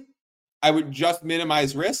 Personally, I would just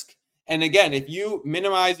minimize risk. And again, if you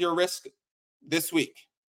minimize your risk this week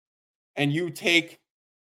and you take,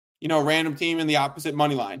 a random team in the opposite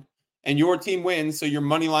money line and your team wins, so your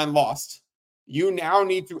money line lost, you now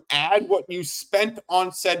need to add what you spent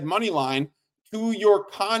on said money line to your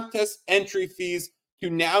contest entry fees to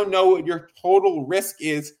now know what your total risk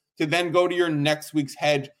is to then go to your next week's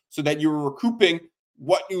hedge, so that you're recouping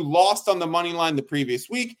what you lost on the money line the previous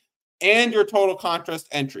week and your total contest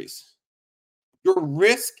entries. Your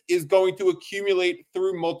risk is going to accumulate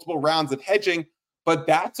through multiple rounds of hedging, but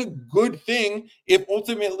that's a good thing if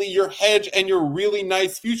ultimately your hedge and your really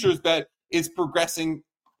nice futures bet is progressing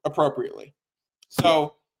appropriately.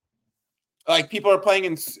 So, people are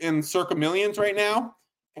playing in circa millions right now,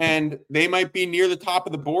 and they might be near the top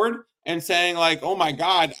of the board and saying oh my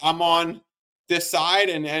God, I'm on this side,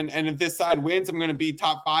 and if this side wins, I'm going to be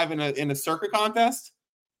top 5 in a circa contest.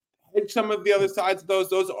 Hedge some of the other sides of those.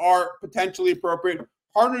 Those are potentially appropriate.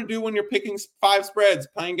 Harder to do when you're picking 5 spreads,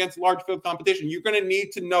 playing against large field competition. You're going to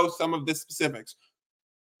need to know some of the specifics.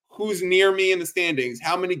 Who's near me in the standings?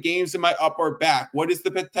 How many games am I up or back? What is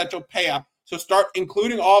the potential payout? So start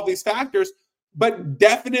including all of these factors, but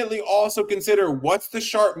definitely also consider what's the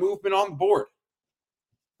sharp movement on the board,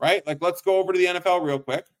 right? Let's go over to the NFL real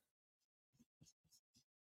quick.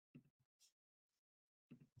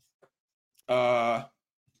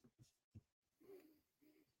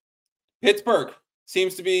 Pittsburgh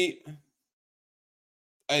seems to be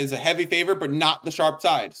is a heavy favorite, but not the sharp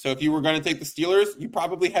side. So if you were going to take the Steelers, you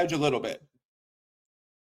probably hedge a little bit.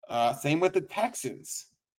 Same with the Texans.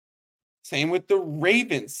 Same with the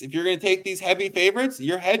Ravens. If you're going to take these heavy favorites,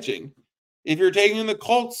 you're hedging. If you're taking the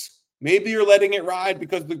Colts, maybe you're letting it ride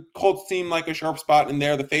because the Colts seem like a sharp spot and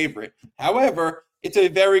they're the favorite. However, it's a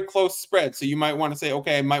very close spread. So you might want to say,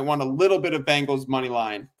 okay, I might want a little bit of Bengals money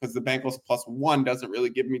line because the Bengals +1 doesn't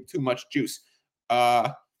really give me too much juice.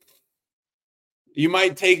 You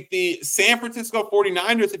might take the San Francisco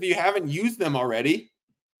 49ers if you haven't used them already,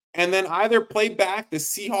 and then either play back the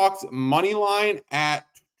Seahawks money line at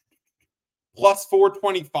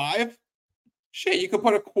 +425. Shit, you could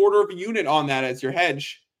put a quarter of a unit on that as your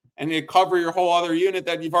hedge and you cover your whole other unit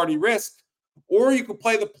that you've already risked. Or you could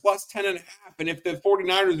play the +10.5. And if the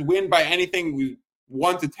 49ers win by anything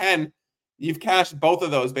 1 to 10, you've cashed both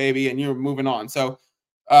of those, baby, and you're moving on. So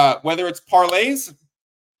whether it's parlays,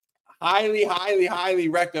 highly, highly, highly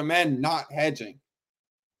recommend not hedging.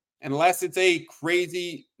 Unless it's a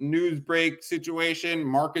crazy news break situation,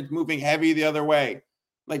 markets moving heavy the other way.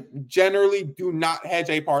 Generally, do not hedge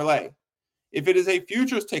a parlay. If it is a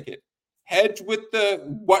futures ticket, hedge with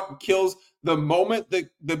what kills the moment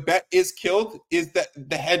the bet is killed is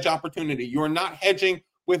the hedge opportunity. You're not hedging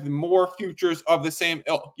with more futures of the same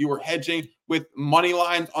ilk. You are hedging with money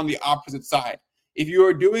lines on the opposite side. If you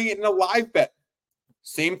are doing it in a live bet,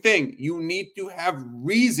 same thing. You need to have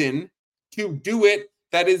reason to do it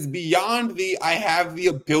that is beyond the I have the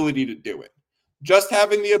ability to do it. Just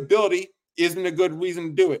having the ability isn't a good reason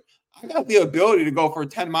to do it. I got the ability to go for a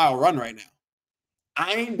 10-mile run right now.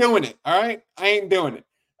 I ain't doing it. All right. I ain't doing it.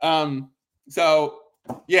 So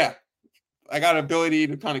yeah, I got an ability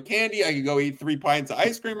to eat a ton of candy. I could go eat 3 pints of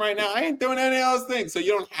ice cream right now. I ain't doing any of those things. So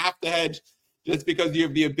you don't have to hedge just because you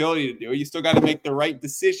have the ability to do it. You still got to make the right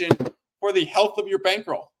decision for the health of your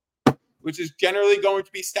bankroll, which is generally going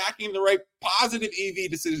to be stacking the right positive EV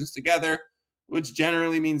decisions together, which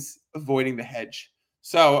generally means avoiding the hedge.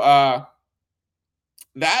 So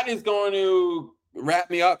that is going to wrap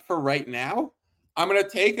me up for right now. I'm going to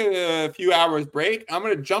take a few hours break. I'm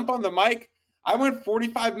going to jump on the mic. I went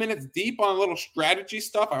 45 minutes deep on a little strategy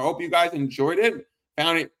stuff. I hope you guys enjoyed it,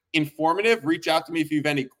 found it informative. Reach out to me if you have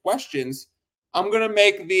any questions. I'm going to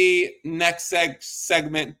make the next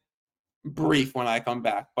segment brief when I come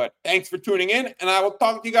back. But thanks for tuning in, and I will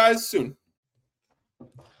talk to you guys soon.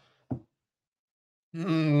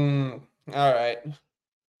 All right.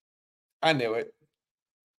 I knew it.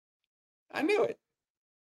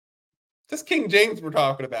 Just King James we're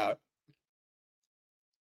talking about.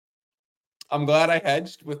 I'm glad I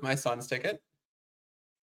hedged with my son's ticket.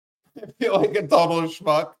 I feel like a total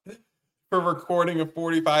schmuck for recording a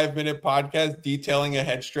 45-minute podcast detailing a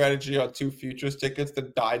hedge strategy on 2 futures tickets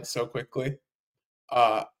that died so quickly.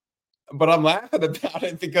 But I'm laughing about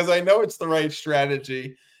it because I know it's the right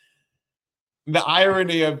strategy. The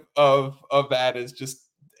irony of that is just,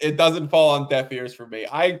 it doesn't fall on deaf ears for me.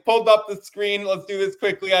 I pulled up the screen. Let's do this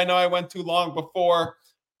quickly. I know I went too long before.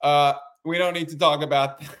 We don't need to talk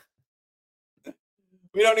about that.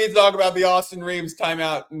 We don't need to talk about the Austin Reeves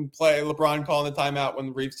timeout and play LeBron calling the timeout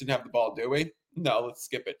when Reeves didn't have the ball, do we? No, let's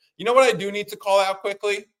skip it. You know what I do need to call out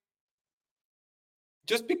quickly?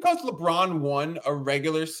 Just because LeBron won a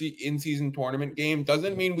regular in-season tournament game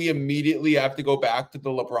doesn't mean we immediately have to go back to the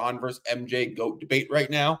LeBron versus MJ GOAT debate right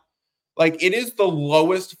now. Like, it is the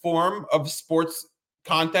lowest form of sports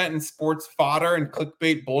content and sports fodder and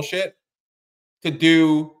clickbait bullshit to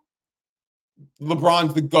do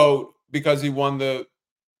LeBron's the GOAT because he won the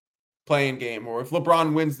playing game, or if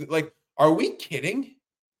LeBron wins, like, are we kidding?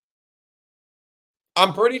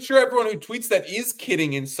 I'm pretty sure everyone who tweets that is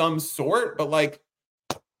kidding in some sort, but like,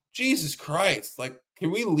 Jesus Christ, like,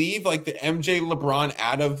 can we leave like the MJ LeBron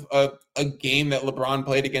out of a game that LeBron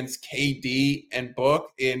played against KD and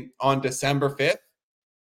Book on December 5th?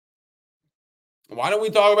 Why don't we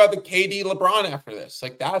talk about the KD LeBron after this?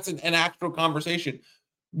 Like, that's an actual conversation.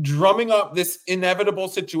 Drumming up this inevitable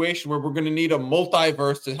situation where we're going to need a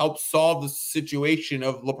multiverse to help solve the situation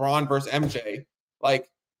of LeBron versus MJ. Like,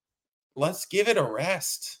 let's give it a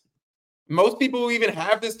rest. Most people who even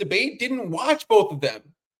have this debate didn't watch both of them.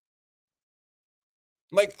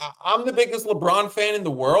 Like, I'm the biggest LeBron fan in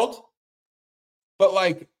the world, but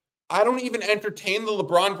like, I don't even entertain the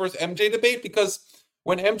LeBron versus MJ debate because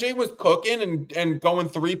when MJ was cooking and going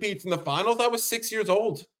 3-peats in the finals, I was 6 years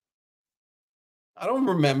old. I don't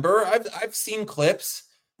remember. I've seen clips.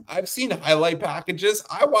 I've seen highlight packages.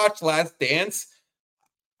 I watched Last Dance.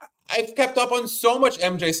 I've kept up on so much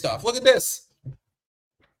MJ stuff. Look at this.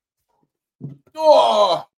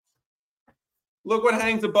 Oh, look what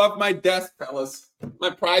hangs above my desk, fellas.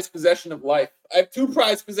 My prized possession of life. I have 2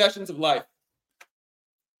 prized possessions of life.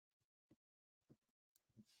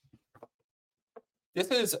 This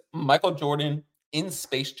is Michael Jordan in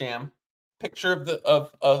Space Jam. Picture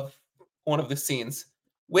of one of the scenes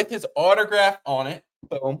with his autograph on it.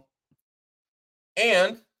 Boom.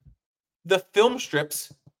 And the film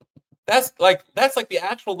strips. That's like the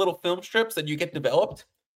actual little film strips that you get developed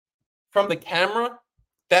from the camera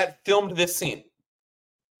that filmed this scene.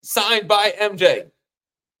 Signed by MJ.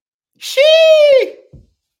 Shee!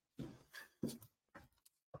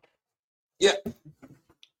 Yeah.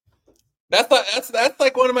 That's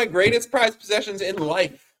like one of my greatest prized possessions in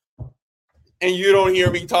life. And you don't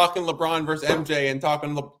hear me talking LeBron versus MJ and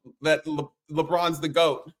talking that LeBron's the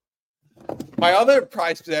GOAT. My other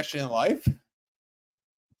prized possession in life,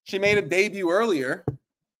 she made a debut earlier.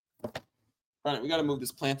 All right, we got to move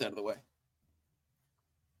this plant out of the way.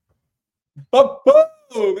 But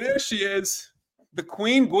boom, there she is. The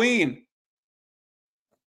Queen Gween.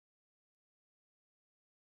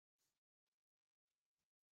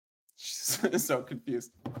 She's so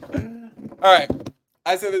confused. All right.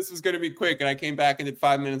 I said this was going to be quick, and I came back and did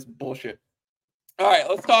 5 minutes of bullshit. All right,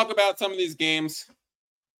 let's talk about some of these games.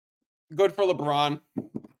 Good for LeBron.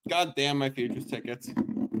 God damn my futures tickets.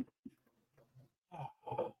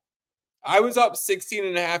 I was up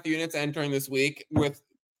 16.5 units entering this week with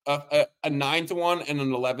a 9-1 and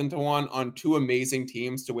an 11-1 on two amazing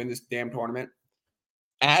teams to win this damn tournament.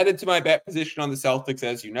 Added to my bet position on the Celtics,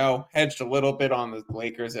 as you know, hedged a little bit on the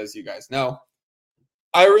Lakers, as you guys know.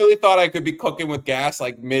 I really thought I could be cooking with gas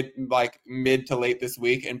like mid to late this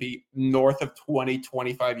week and be north of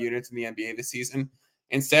 25 units in the NBA this season.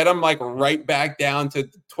 Instead, I'm like right back down to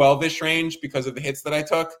 12-ish range because of the hits that I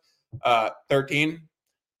took, 13.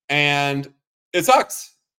 And it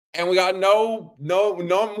sucks. And we got no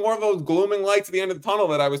more of those glooming lights at the end of the tunnel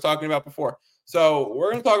that I was talking about before. So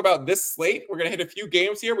we're going to talk about this slate. We're going to hit a few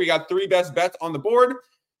games here. We got 3 best bets on the board.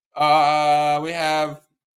 We have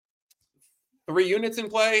 3 units in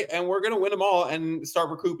play, and we're going to win them all and start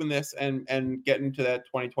recouping this and get into that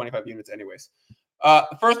 25 units anyways.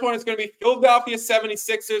 The first one is going to be Philadelphia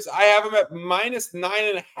 76ers. I have them at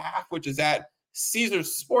 -9.5, which is at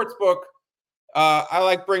Caesars Sportsbook. I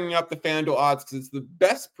like bringing up the FanDuel odds because it's the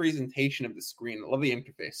best presentation of the screen. I love the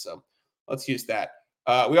interface, so let's use that.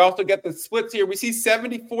 We also get the splits here. We see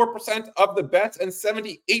 74% of the bets and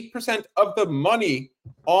 78% of the money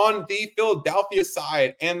on the Philadelphia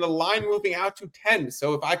side, and the line moving out to 10.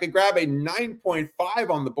 So if I could grab a 9.5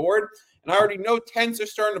 on the board, and I already know 10s are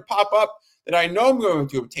starting to pop up, that I know I'm going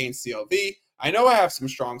to obtain CLV. I know I have some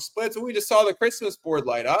strong splits. We just saw the Christmas board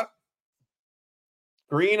light up.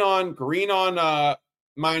 Green on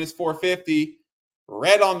minus 450,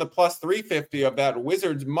 red on the plus 350 of that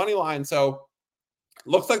Wizards money line. So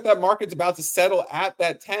looks like that market's about to settle at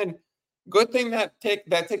that 10. Good thing that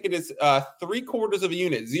ticket is 3/4 of a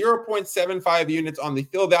unit, 0.75 units on the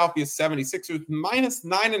Philadelphia 76ers,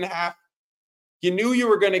 -9.5. You knew you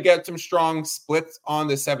were going to get some strong splits on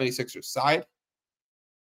the 76ers side.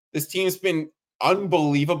 This team's been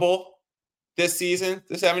unbelievable this season,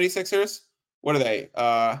 the 76ers. What are they?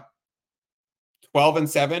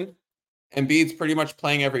 12-7. Embiid's pretty much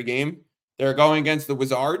playing every game. They're going against the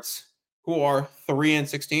Wizards, who are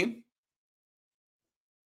 3-16.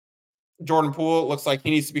 Jordan Poole looks like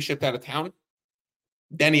he needs to be shipped out of town.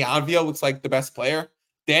 Denny Avdija looks like the best player.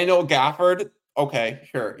 Daniel Gafford, okay,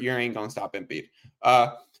 sure, you ain't gonna stop Embiid.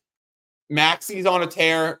 Maxi's on a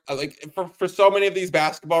tear. Like for so many of these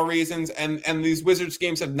basketball reasons, and these Wizards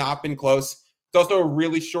games have not been close. It's also a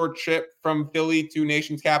really short trip from Philly to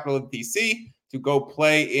nation's capital of DC to go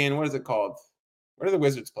play in, what is it called? Where do the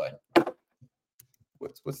Wizards play?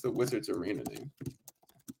 What's the Wizards arena name?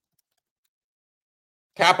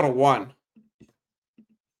 Capital One.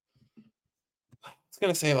 I was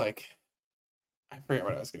going to say I forget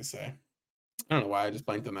what I was going to say. I don't know why I just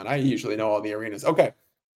blanked on that. I usually know all the arenas. Okay.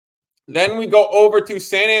 Then we go over to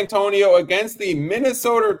San Antonio against the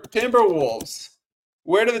Minnesota Timberwolves.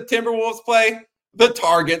 Where do the Timberwolves play? The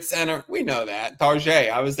Target Center. We know that. Target.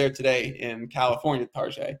 I was there today in California,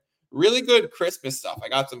 Target. Really good Christmas stuff. I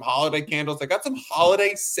got some holiday candles. I got some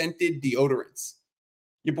holiday scented deodorants.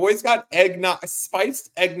 Your boy's got spiced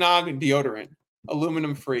eggnog deodorant.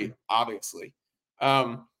 Aluminum free, obviously.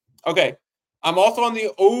 Okay. I'm also on the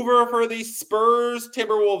over for the Spurs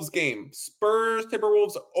Timberwolves game. Spurs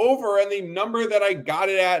Timberwolves over, and the number that I got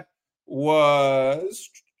it at was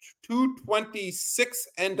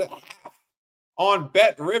 226.5 on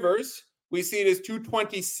Bet Rivers. We see it as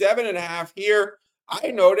 227.5 here.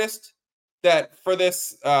 I noticed that for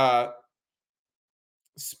this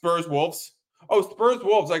Spurs Wolves. Oh, Spurs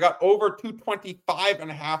Wolves. I got over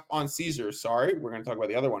 225.5 on Caesars. Sorry. We're going to talk about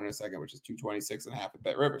the other one in a second, which is 226.5 at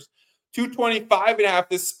Bet Rivers. 225.5.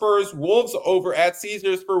 The Spurs Wolves over at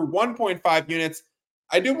Caesars for 1.5 units.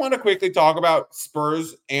 I do want to quickly talk about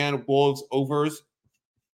Spurs and Wolves overs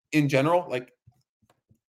in general, like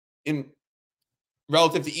in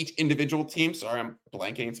relative to each individual team. Sorry, I'm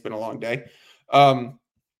blanking. It's been a long day. I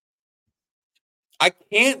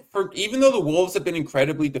can't, even though the Wolves have been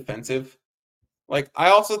incredibly defensive, like I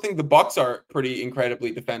also think the Bucks are pretty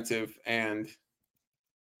incredibly defensive. And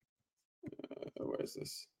where is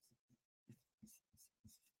this?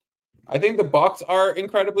 I think the Bucks are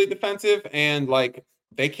incredibly defensive, and like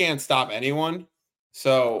they can't stop anyone.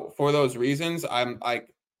 So for those reasons, I'm like,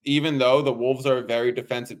 even though the Wolves are a very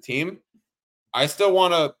defensive team, I still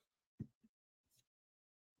want to.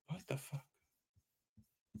 What the fuck?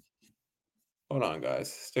 Hold on,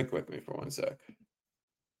 guys. Stick with me for 1 sec.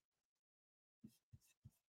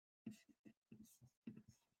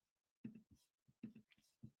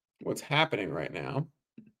 What's happening right now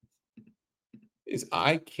is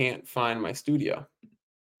I can't find my studio.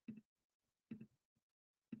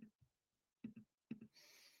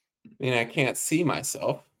 Meaning I can't see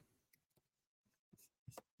myself.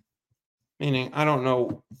 Meaning I don't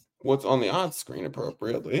know what's on the odds screen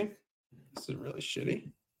appropriately. This is really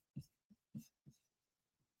shitty.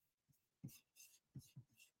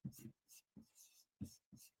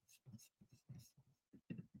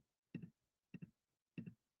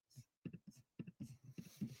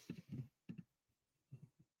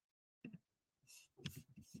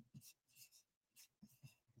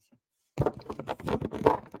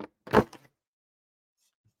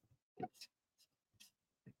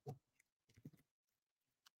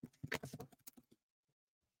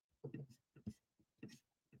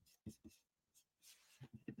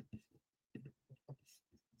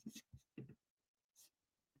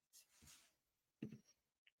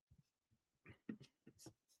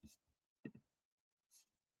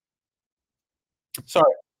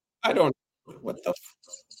 Sorry, I don't. What the?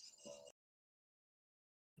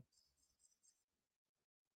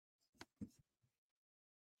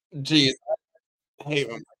 Geez, I hate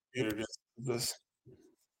when my computer just does this.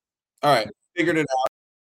 All right, figured it out.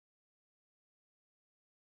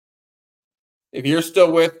 If you're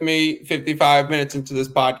still with me 55 minutes into this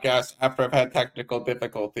podcast after I've had technical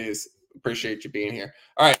difficulties, appreciate you being here.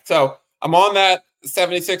 All right, so I'm on that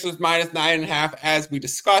 76ers minus 9.5 as we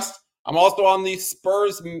discussed. I'm also on the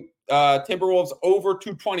Spurs Timberwolves over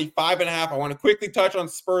 225.5. I want to quickly touch on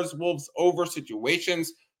Spurs Wolves over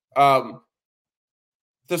situations.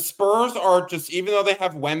 The Spurs are just, even though they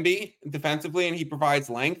have Wemby defensively and he provides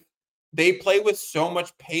length, they play with so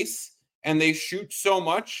much pace and they shoot so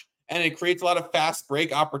much, and it creates a lot of fast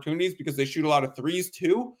break opportunities because they shoot a lot of threes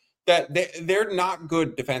too, that they're not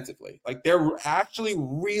good defensively. Like, they're actually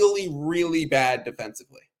really, really bad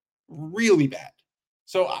defensively. Really bad.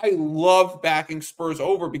 So I love backing Spurs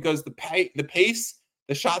over because the pace,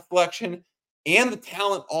 the shot selection, and the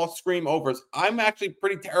talent all scream overs. I'm actually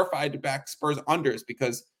pretty terrified to back Spurs unders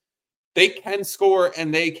because they can score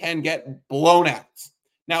and they can get blown out.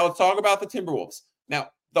 Now let's talk about the Timberwolves. Now,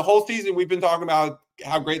 the whole season we've been talking about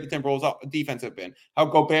how great the Timberwolves defense have been, how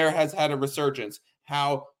Gobert has had a resurgence,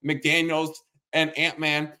 how McDaniels and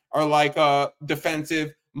Ant-Man are like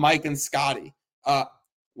defensive Mike and Scotty.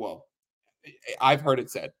 Well, I've heard it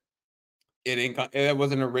said. It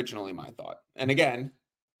wasn't originally my thought. And again,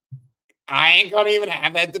 I ain't gonna even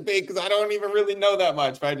have that debate because I don't even really know that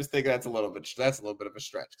much. But I just think that's a little bit of a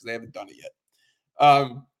stretch because they haven't done it yet.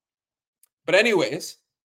 But anyways,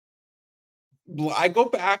 I go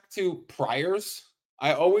back to priors.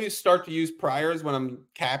 I always start to use priors when I'm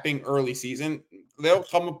capping early season. There'll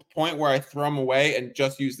come a point where I throw them away and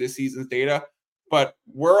just use this season's data. But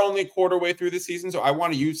we're only a quarter way through the season, so I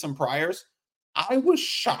want to use some priors. I was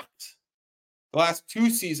shocked the last two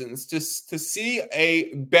seasons just to see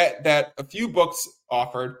a bet that a few books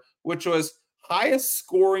offered, which was highest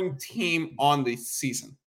scoring team on the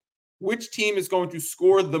season. Which team is going to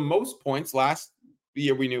score the most points? Last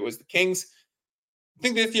year we knew it was the Kings. I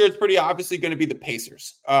think this year it's pretty obviously going to be the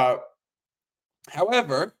Pacers.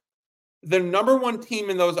 However, the number one team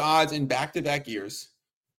in those odds in back-to-back years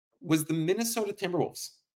was the Minnesota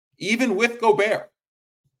Timberwolves, even with Gobert.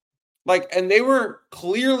 And they were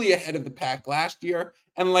clearly ahead of the pack last year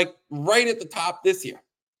and right at the top this year.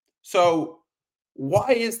 So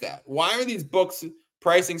why is that? Why are these books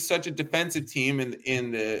pricing such a defensive team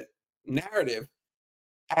in the narrative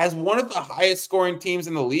as one of the highest scoring teams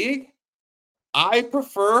in the league? I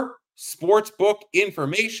prefer sports book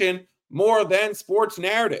information more than sports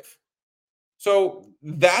narrative. So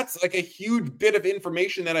that's like a huge bit of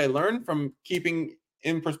information that I learned from keeping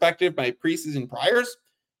in perspective my preseason priors,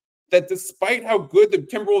 that despite how good the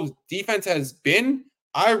Timberwolves defense has been,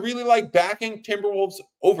 I really like backing Timberwolves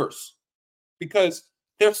overs because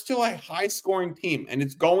they're still a high scoring team and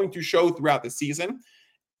it's going to show throughout the season.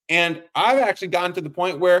 And I've actually gotten to the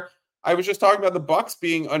point where I was just talking about the Bucks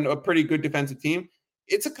being a pretty good defensive team.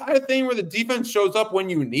 It's a kind of thing where the defense shows up when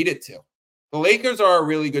you need it to. The Lakers are a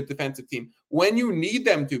really good defensive team when you need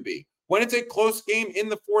them to be, when it's a close game in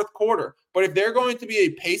the fourth quarter. But if they're going to be a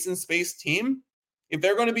pace and space team, if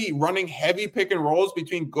they're going to be running heavy pick and rolls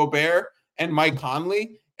between Gobert and Mike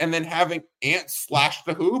Conley, and then having Ant slash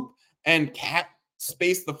the hoop and Cat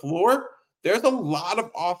space the floor, there's a lot of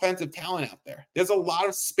offensive talent out there. There's a lot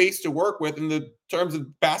of space to work with in the terms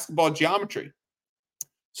of basketball geometry.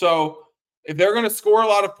 So if they're going to score a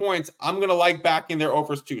lot of points, I'm going to like backing their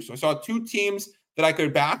overs too. So I saw two teams that I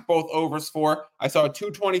could back both overs for. I saw a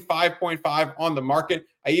 225.5 on the market.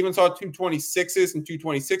 I even saw 226s and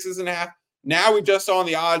 226.5. Now we just saw on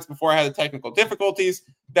the odds before I had the technical difficulties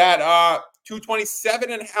that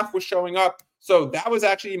 227.5 was showing up. So that was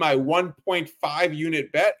actually my 1.5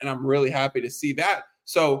 unit bet, and I'm really happy to see that.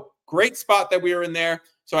 So great spot that we were in there.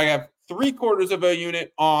 So I have 3/4 of a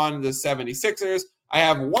unit on the 76ers. I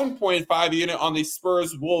have 1.5 unit on the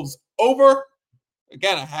Spurs Wolves over.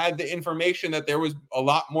 Again, I had the information that there was a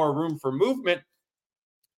lot more room for movement.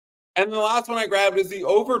 And the last one I grabbed is the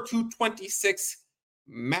over 226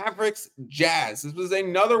 Mavericks Jazz. This was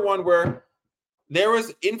another one where there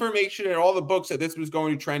was information in all the books that this was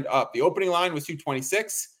going to trend up. The opening line was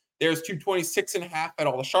 226. There's 226.5 at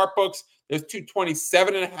all the sharp books. There's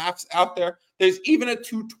 227.5 out there. There's even a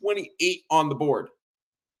 228 on the board.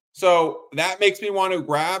 So that makes me want to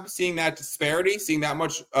grab, seeing that disparity, seeing that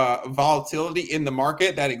much volatility in the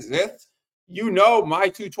market that exists. My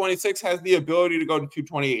 226 has the ability to go to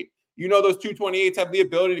 228. Those 228s have the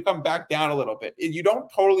ability to come back down a little bit. You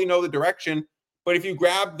don't totally know the direction, but if you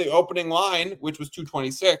grab the opening line, which was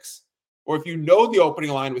 226, or if the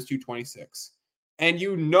opening line was 226, and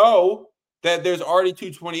that there's already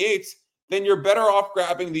 228s, then you're better off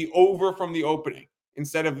grabbing the over from the opening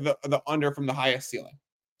instead of the under from the highest ceiling.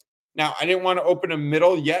 Now, I didn't want to open a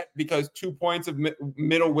middle yet because 2 points of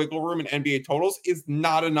middle wiggle room in NBA totals is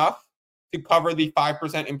not enough to cover the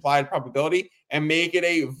 5% implied probability and make it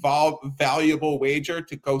a valuable wager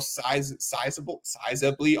to go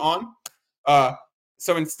sizably on.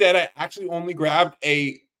 So instead, I actually only grabbed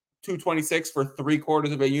a 226 for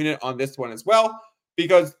 3/4 of a unit on this one as well,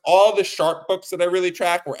 because all the sharp books that I really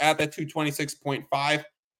track were at that 226.5.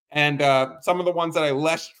 And some of the ones that I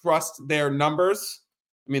less trust their numbers,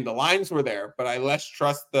 I mean, the lines were there, but I less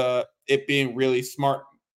trust it being really smart.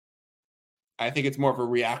 I think it's more of a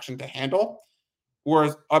reaction to handle,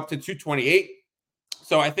 whereas up to 228.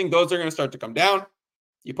 So I think those are going to start to come down.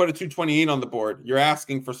 You put a 228 on the board, you're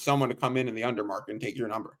asking for someone to come in the under market and take your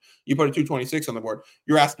number. You put a 226 on the board,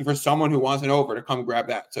 you're asking for someone who wants an over to come grab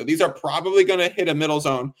that. So these are probably going to hit a middle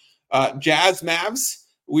zone. Jazz Mavs,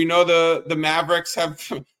 we know the Mavericks have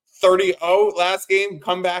 30-0 last game,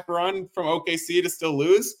 comeback run from OKC to still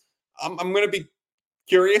lose. I'm going to be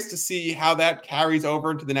curious to see how that carries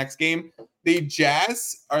over into the next game. The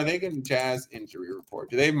Jazz, are they getting Jazz injury report?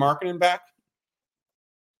 Do they have Markkanen back?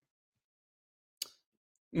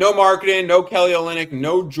 No Markkanen, no Kelly Olynyk,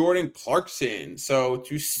 no Jordan Clarkson. So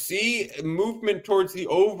to see movement towards the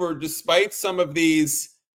over, despite some of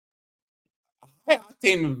these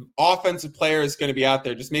high-octane offensive players going to be out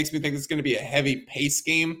there, just makes me think it's going to be a heavy pace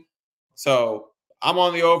game. So I'm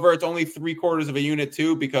on the over. It's only 3/4 of a unit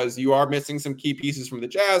too, because you are missing some key pieces from the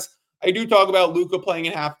Jazz. I do talk about Luka playing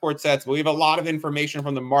in half-court sets, but we have a lot of information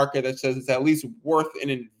from the market that says it's at least worth an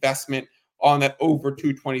investment on that over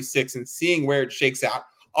 226 and seeing where it shakes out.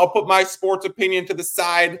 I'll put my sports opinion to the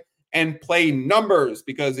side and play numbers,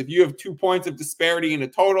 because if you have 2 points of disparity in a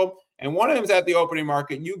total and one of them is at the opening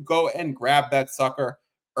market, you go and grab that sucker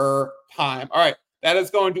time. All right, that is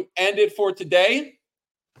going to end it for today.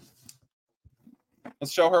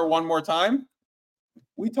 Let's show her one more time.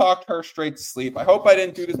 We talked her straight to sleep. I hope I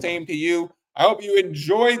didn't do the same to you. I hope you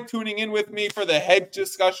enjoyed tuning in with me for the hedge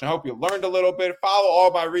discussion. I hope you learned a little bit. Follow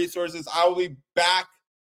all my resources. I will be back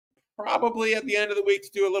probably at the end of the week to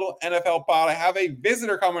do a little NFL pod. I have a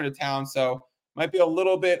visitor coming to town, so might be a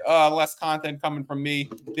little bit less content coming from me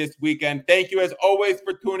this weekend. Thank you as always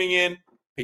for tuning in.